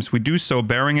or memes, we do so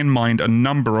bearing in mind a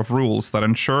number of rules that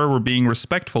ensure we're being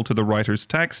respectful to the writer's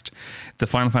text, the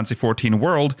Final Fantasy XIV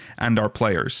world, and our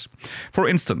players. For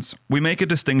instance, we make a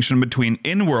distinction between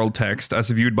in-world text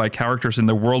as viewed by characters in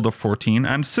the world of 14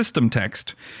 and system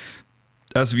text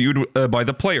as viewed by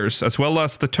the players, as well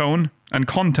as the tone and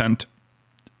content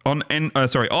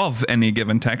of any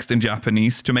given text in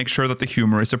Japanese to make sure that the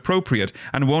humor is appropriate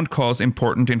and won't cause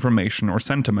important information or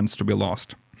sentiments to be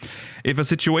lost. If a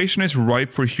situation is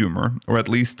ripe for humor, or at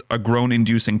least a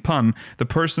groan-inducing pun, the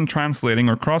person translating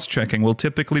or cross-checking will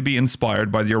typically be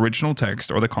inspired by the original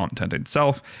text or the content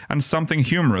itself, and something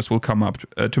humorous will come up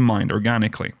to mind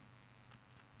organically.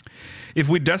 If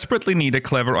we desperately need a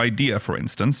clever idea, for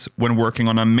instance, when working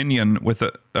on a minion with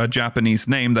a Japanese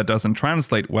name that doesn't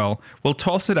translate well, we'll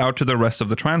toss it out to the rest of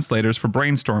the translators for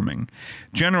brainstorming.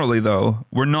 Generally, though,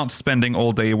 we're not spending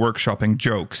all day workshopping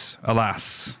jokes,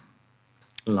 alas.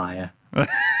 Liar.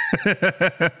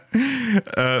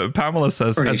 Pamela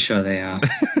says... Pretty sure they are.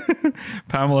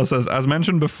 Pamela says, as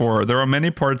mentioned before, there are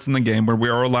many parts in the game where we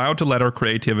are allowed to let our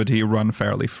creativity run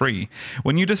fairly free.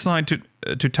 When you decide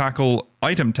to tackle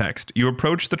item text, you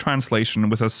approach the translation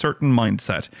with a certain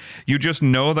mindset. You just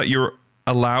know that you're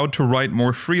allowed to write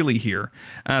more freely here.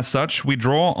 As such, we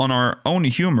draw on our own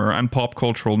humor and pop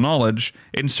cultural knowledge,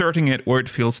 inserting it where it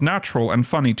feels natural and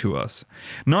funny to us.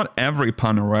 Not every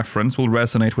pun or reference will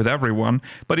resonate with everyone,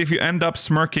 but if you end up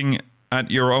smirking at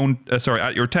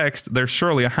your text, there's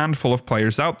surely a handful of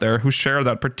players out there who share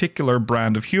that particular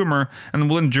brand of humor and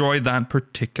will enjoy that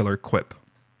particular quip.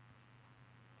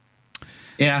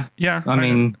 Yeah. I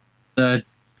mean, the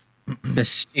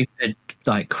stupid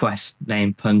quest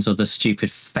name puns or the stupid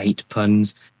fate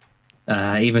puns,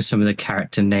 even some of the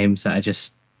character names that are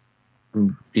just,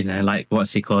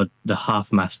 what's he called? The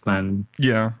half-masked man.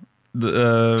 Yeah.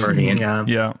 Brilliant.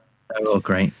 Yeah. They're all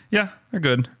great. Yeah, they're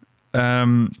good.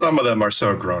 Some of them are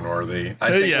so groan worthy.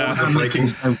 I think Yeah. what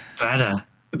was Better.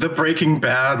 the Breaking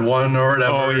Bad one or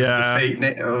whatever. Oh, yeah. The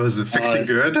Fate was it Fixing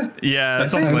Good? Yeah,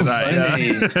 something like that.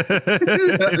 Yeah.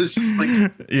 It's just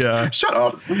like, Yeah. shut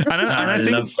up.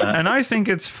 And I think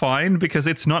it's fine because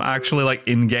it's not actually like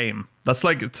in game. That's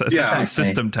like it's essentially Yeah.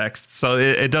 system text, so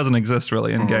it doesn't exist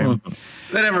really in game.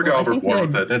 They never go I think overboard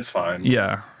with they- it. It's fine.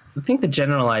 Yeah. I think the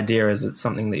general idea is it's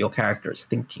something that your character is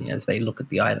thinking as they look at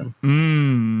the item.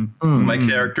 My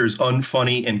character's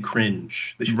unfunny and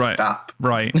cringe. They should Right. stop.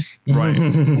 Right.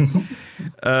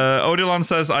 Odilon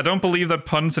says, I don't believe that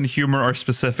puns and humor are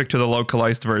specific to the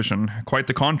localized version. Quite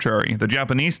the contrary. The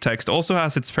Japanese text also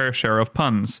has its fair share of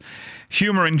puns.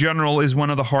 Humor in general is one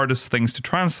of the hardest things to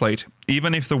translate.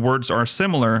 Even if the words are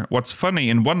similar, what's funny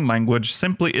in one language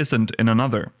simply isn't in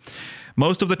another.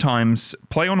 Most of the times,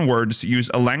 play on words use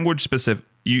language specific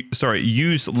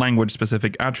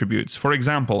attributes. For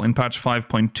example, in patch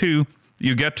 5.2,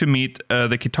 you get to meet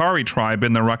the Kitari tribe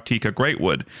in the Raktika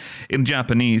Greatwood. In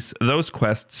Japanese, those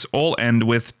quests all end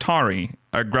with tari,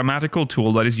 a grammatical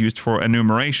tool that is used for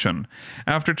enumeration.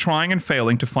 After trying and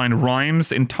failing to find rhymes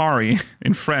in tari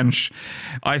in French,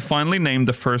 I finally named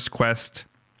the first quest.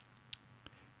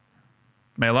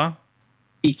 Mela?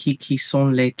 Qui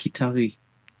sont les Kitari?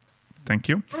 Thank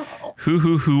you.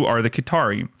 Who are the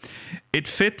Kitari? It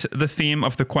fit the theme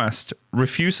of the quest.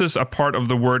 Refuses a part of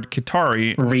the word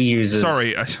Kitari. Reuses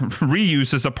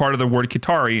a part of the word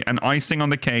Kitari, and icing on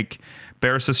the cake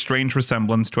bears a strange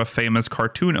resemblance to a famous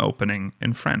cartoon opening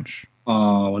in French.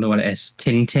 Oh, I wonder what it is.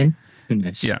 Tintin? Who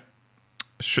knows? Yeah.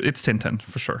 It's Tintin,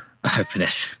 for sure. I hope it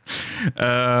is.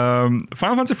 Final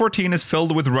Fantasy XIV is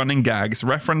filled with running gags,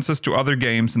 references to other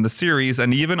games in the series,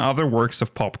 and even other works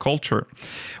of pop culture.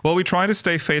 While we try to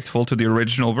stay faithful to the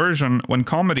original version, when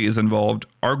comedy is involved,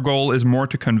 our goal is more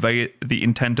to convey the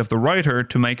intent of the writer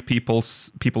to make people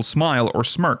smile or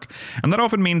smirk, and that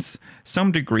often means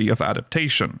some degree of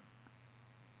adaptation.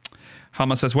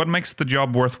 Hama says, what makes the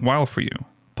job worthwhile for you?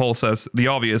 Paul says, the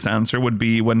obvious answer would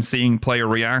be when seeing player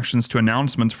reactions to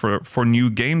announcements for new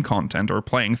game content or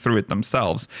playing through it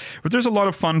themselves. But there's a lot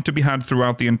of fun to be had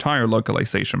throughout the entire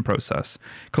localization process.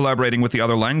 Collaborating with the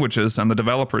other languages and the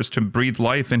developers to breathe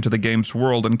life into the game's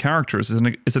world and characters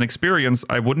is an experience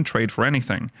I wouldn't trade for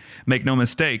anything. Make no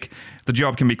mistake, the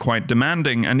job can be quite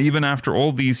demanding, and even after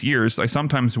all these years, I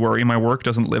sometimes worry my work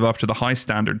doesn't live up to the high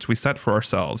standards we set for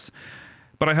ourselves.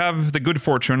 But I have the good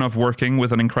fortune of working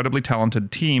with an incredibly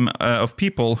talented team of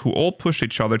people who all push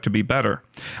each other to be better.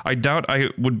 I doubt I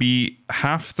would be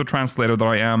half the translator that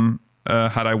I am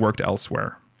had I worked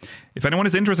elsewhere. If anyone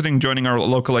is interested in joining our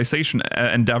localization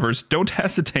endeavors, don't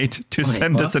hesitate to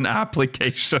send us an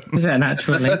application. Is that an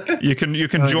actual link? You can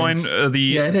join the.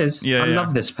 Yeah, it is. Yeah, I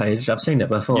love this page. I've seen it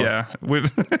before. Yeah,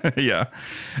 yeah.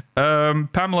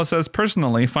 Pamela says,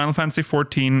 personally, Final Fantasy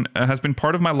XIV has been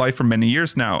part of my life for many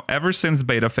years now, ever since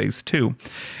Beta Phase 2.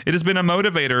 It has been a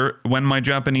motivator when my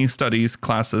Japanese studies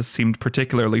classes seemed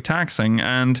particularly taxing,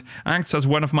 and acts as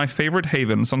one of my favorite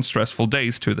havens on stressful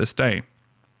days to this day.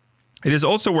 It is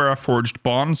also where I forged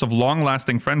bonds of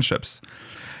long-lasting friendships.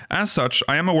 As such,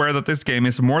 I am aware that this game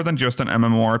is more than just an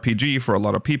MMORPG for a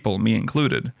lot of people, me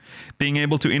included. Being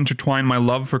able to intertwine my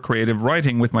love for creative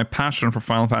writing with my passion for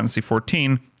Final Fantasy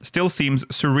XIV still seems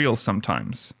surreal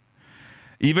sometimes,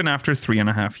 even after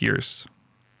 3.5 years.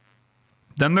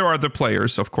 Then there are the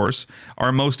players, of course,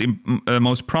 our most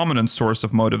prominent source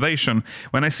of motivation.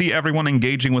 When I see everyone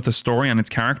engaging with the story and its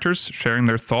characters, sharing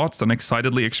their thoughts and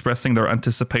excitedly expressing their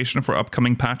anticipation for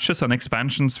upcoming patches and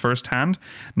expansions firsthand,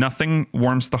 nothing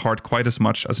warms the heart quite as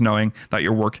much as knowing that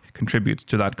your work contributes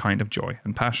to that kind of joy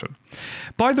and passion.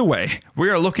 By the way, we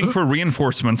are looking for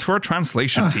reinforcements for our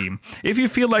translation team. If you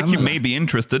feel like you may be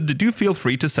interested, do feel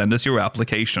free to send us your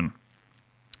application.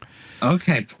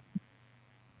 Okay.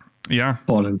 Yeah.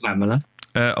 Paul and Pamela.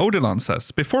 Odilon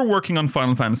says, before working on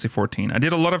Final Fantasy XIV, I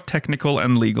did a lot of technical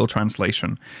and legal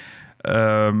translation,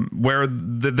 where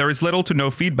there is little to no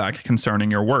feedback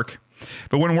concerning your work.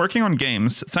 But when working on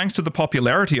games, thanks to the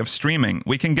popularity of streaming,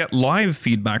 we can get live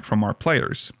feedback from our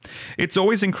players. It's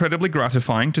always incredibly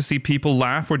gratifying to see people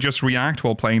laugh or just react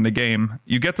while playing the game.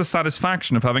 You get the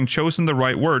satisfaction of having chosen the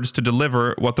right words to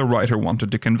deliver what the writer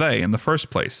wanted to convey in the first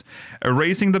place,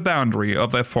 erasing the boundary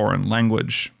of a foreign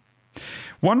language.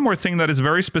 One more thing that is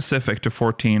very specific to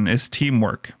 14 is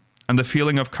teamwork, and the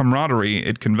feeling of camaraderie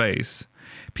it conveys.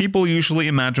 People usually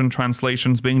imagine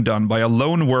translations being done by a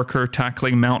lone worker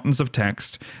tackling mountains of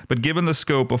text, but given the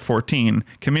scope of 14,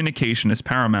 communication is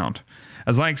paramount.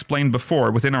 As I explained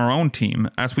before, within our own team,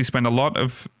 as we spend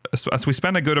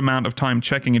a good amount of time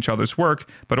checking each other's work,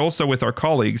 but also with our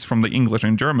colleagues from the English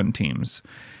and German teams.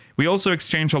 We also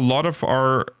exchange a lot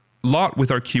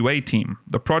with our QA team,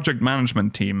 the project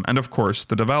management team, and of course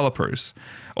the developers.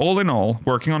 All in all,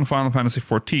 working on Final Fantasy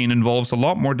XIV involves a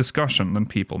lot more discussion than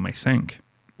people may think.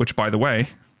 Which, by the way,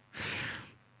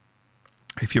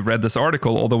 if you've read this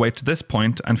article all the way to this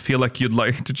point and feel like you'd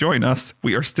like to join us,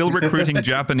 we are still recruiting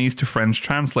Japanese to French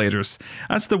translators.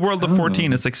 As the world of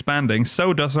 14 is expanding,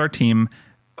 so does our team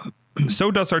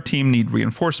need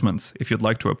reinforcements. If you'd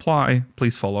like to apply,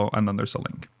 please follow, and then there's a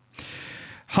link.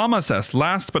 Hama says,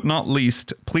 last but not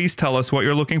least, please tell us what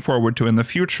you're looking forward to in the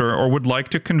future or would like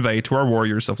to convey to our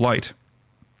Warriors of Light.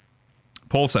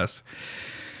 Paul says,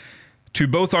 to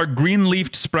both our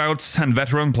green-leafed sprouts and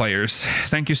veteran players,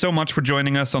 thank you so much for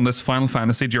joining us on this Final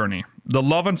Fantasy journey. The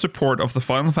love and support of the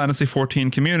Final Fantasy XIV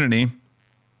community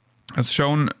has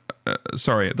shown...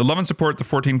 the love and support the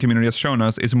 14 community has shown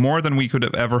us is more than we could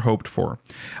have ever hoped for.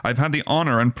 I've had the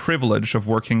honor and privilege of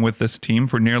working with this team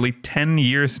for nearly 10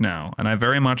 years now, and I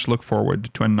very much look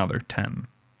forward to another 10.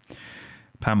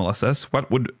 Pamela says, what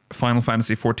would Final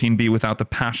Fantasy XIV be without the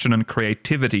passion and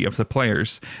creativity of the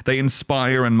players? They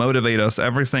inspire and motivate us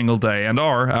every single day and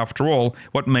are, after all,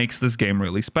 what makes this game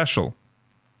really special.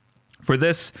 For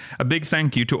this, a big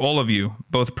thank you to all of you,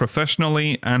 both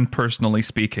professionally and personally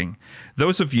speaking.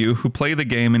 Those of you who play the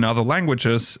game in other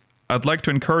languages, I'd like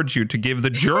to encourage you to give the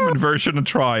German version a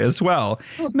try as well.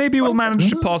 Maybe we'll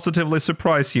manage to positively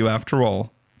surprise you after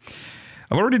all.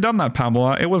 I've already done that,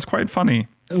 Pamela. It was quite funny.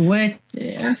 Okay.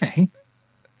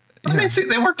 I mean, see,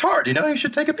 they worked hard. You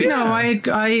should take a peek. No, I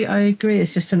agree.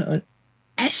 It's just an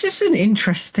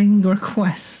interesting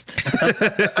request.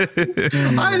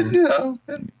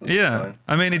 Yeah,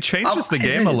 I mean, it changes the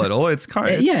game a little. It's kind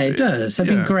of, it does. I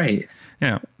mean, great.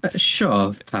 Yeah,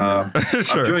 sure. Sure. I've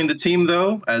joined the team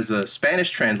though as a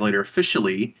Spanish translator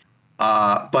officially,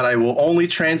 but I will only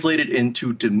translate it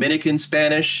into Dominican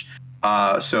Spanish.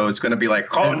 So it's going to be like,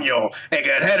 coño, el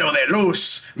guerrero de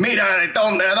luz, mira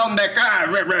donde cae.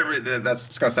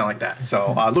 That's going to sound like that.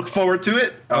 So look forward to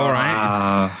it. All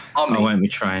right. I won't be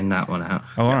trying that one out.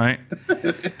 All right.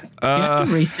 You have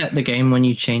to reset the game when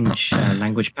you change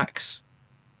language packs.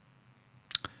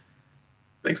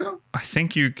 Think so? I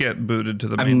think you get booted to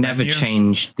the main I've never menu.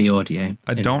 changed the audio.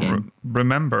 I don't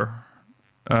remember.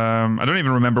 I don't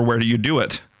even remember where you do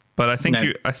it. But I think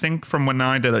I think from when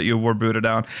I did it, you were booted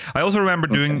out. I also remember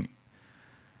doing.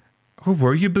 Who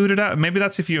were you booted out? Maybe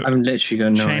that's if you. I'm literally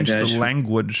going to change the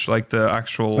language, like the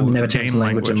actual. I've never changed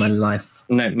language in my life.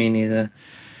 No, me neither.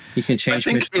 You can change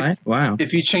which way? Wow.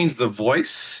 If you change the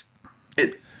voice,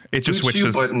 it just switches,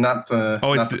 you, but not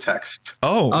the text.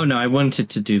 Oh no, I wanted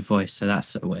to do voice, so that's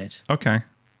so weird. Okay.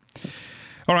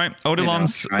 All right,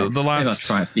 Odilon's the last. Maybe I'll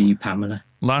try it for you, Pamela.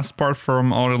 Last part from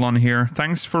Odilon here.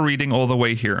 Thanks for reading all the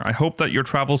way here. I hope that your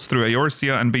travels through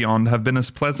Eorzea and beyond have been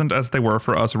as pleasant as they were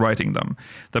for us writing them.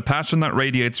 The passion that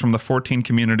radiates from the 14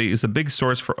 community is a big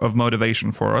source of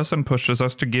motivation for us and pushes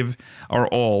us to give our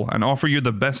all and offer you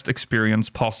the best experience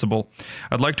possible.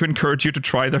 I'd like to encourage you to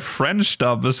try the French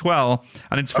dub as well,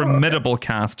 and its formidable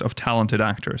cast of talented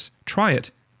actors. Try it.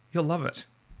 You'll love it.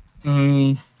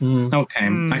 Okay,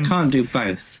 I can't do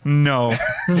both. No,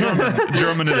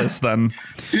 German it is then.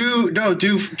 Do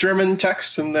German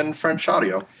text and then French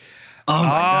audio.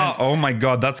 Oh my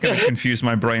god, that's going to confuse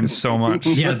my brain so much.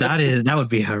 Yeah, that would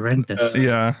be horrendous.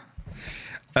 Yeah,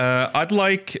 I'd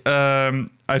like.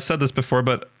 I've said this before,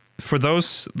 but for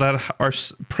those that are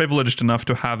privileged enough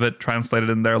to have it translated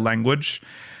in their language,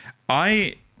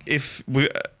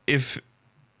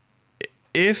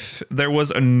 if there was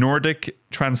a Nordic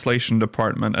translation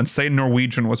department and say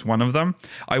Norwegian was one of them,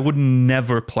 I would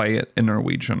never play it in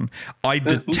Norwegian. I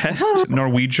detest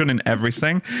Norwegian in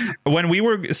everything. When we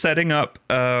were setting up,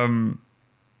 so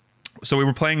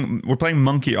we're playing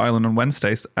Monkey Island on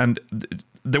Wednesdays, and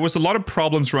there was a lot of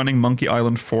problems running Monkey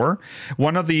Island 4.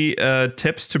 One of the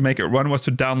tips to make it run was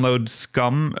to download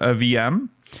Scum VM,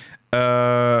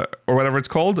 or whatever it's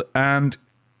called, and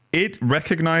it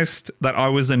recognized that I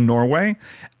was in Norway,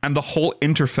 and the whole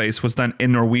interface was then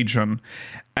in Norwegian.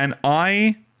 And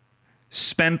I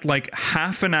spent like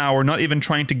half an hour not even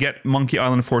trying to get Monkey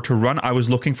Island 4 to run. I was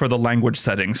looking for the language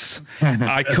settings.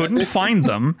 I couldn't find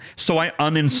them, so I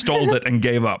uninstalled it and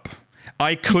gave up.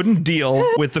 I couldn't deal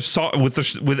with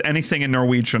with anything in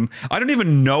Norwegian. I don't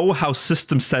even know how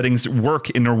system settings work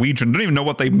in Norwegian. I don't even know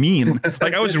what they mean.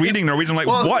 Like, I was reading Norwegian, like,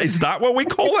 what is that? What we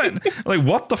call it? Like,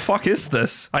 what the fuck is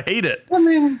this? I hate it. I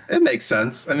mean, it makes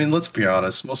sense. I mean, let's be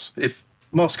honest.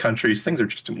 Most countries, things are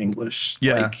just in English.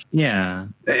 Yeah. Like, Yeah.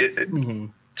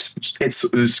 it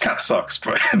just kind of sucks,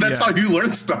 but that's how you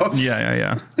learn stuff.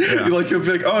 Yeah. You'll be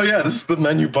like, oh yeah, this is the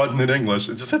menu button in English,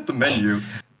 and just hit the menu.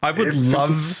 I would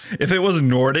love if it was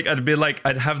Nordic.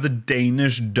 I'd have the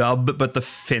Danish dub, but the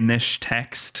Finnish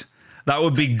text. That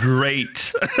would be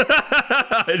great.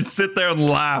 I'd sit there and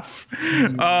laugh.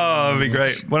 Oh, it'd be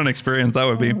great. What an experience that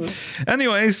would be.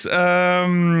 Anyways,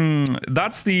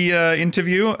 that's the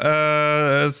interview.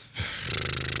 That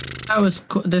was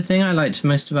the thing I liked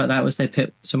most about that was they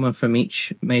picked someone from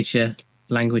each major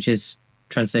languages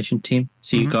translation team,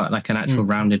 so you got like an actual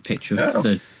rounded picture of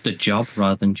the job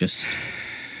rather than just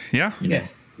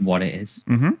what it is.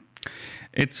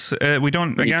 It's we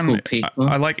don't Pretty again. Cool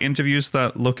I like interviews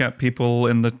that look at people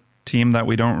in the team that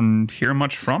we don't hear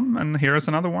much from, and here is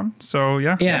another one. So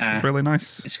it's really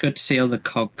nice. It's good to see all the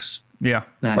cogs. Yeah,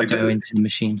 that go into the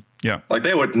machine. Yeah, like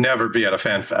they would never be at a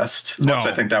fan fest. As much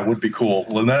I think that would be cool.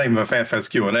 Well, not even a fan fest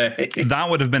Q&A. That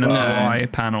would have been an OI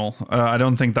panel. I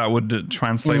don't think that would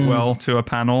translate well to a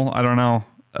panel. I don't know.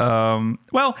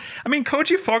 Well, I mean,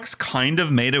 Koji Fox kind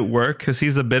of made it work because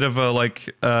he's a bit of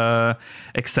a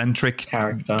eccentric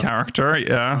character.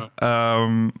 Yeah.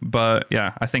 But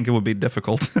yeah, I think it would be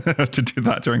difficult to do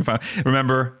that during fan.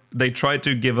 Remember, they tried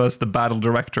to give us the battle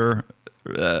director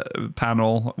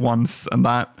panel once, and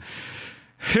that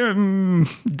didn't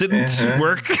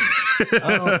work.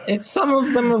 Some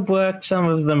of them have worked, some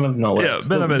of them have not worked. Yeah, it's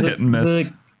been a bit hit and miss.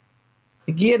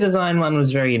 The gear design one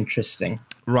was very interesting.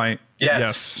 Right.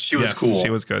 Yes. She was cool.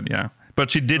 She was good, yeah. But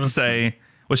she did say,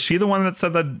 was she the one that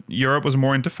said that Europe was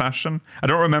more into fashion? I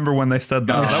don't remember when they said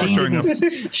that. That was during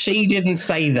she didn't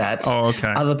say that. Oh,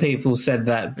 okay. Other people said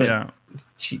that, but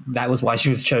that was why she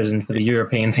was chosen for the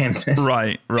European Fan Fest.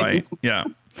 Right, yeah.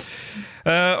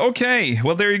 Okay,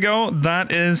 well, there you go.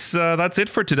 That's it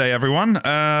for today, everyone.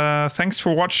 Thanks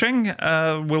for watching.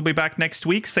 We'll be back next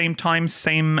week, same time,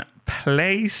 same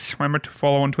place. Remember to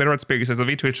follow on Twitter at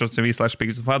SpeakersXIV,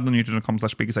 twitch.tv/SpeakersXIV,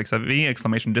 youtube.com/SpeakersXIV,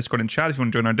 exclamation Discord and chat if you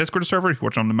want to join our Discord server. If you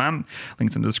watch on demand,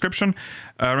 links in the description.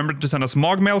 Remember to send us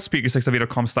mogmail,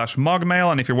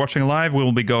 SpeakersXIV.com/mogmail, and if you're watching live, we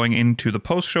will be going into the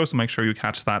post show, so make sure you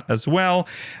catch that as well.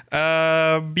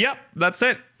 That's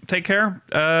it. Take care.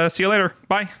 See you later.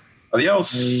 Bye.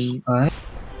 Adios. Bye.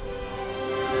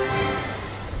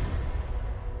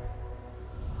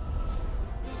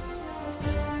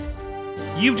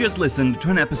 You've just listened to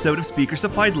an episode of Speakers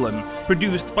of Eidolon,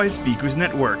 produced by Speakers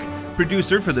Network.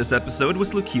 Producer for this episode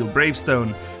was Lukiel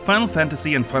Bravestone. Final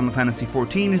Fantasy and Final Fantasy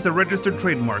XIV is a registered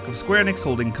trademark of Square Enix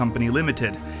Holding Company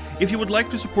Limited. If you would like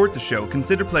to support the show,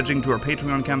 consider pledging to our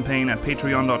Patreon campaign at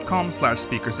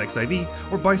patreon.com/SpeakersXIV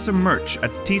or buy some merch at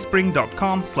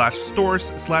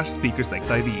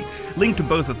teespring.com/stores/SpeakersXIV. Link to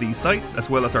both of these sites, as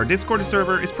well as our Discord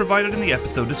server, is provided in the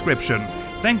episode description.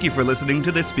 Thank you for listening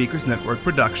to this Speakers Network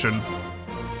production.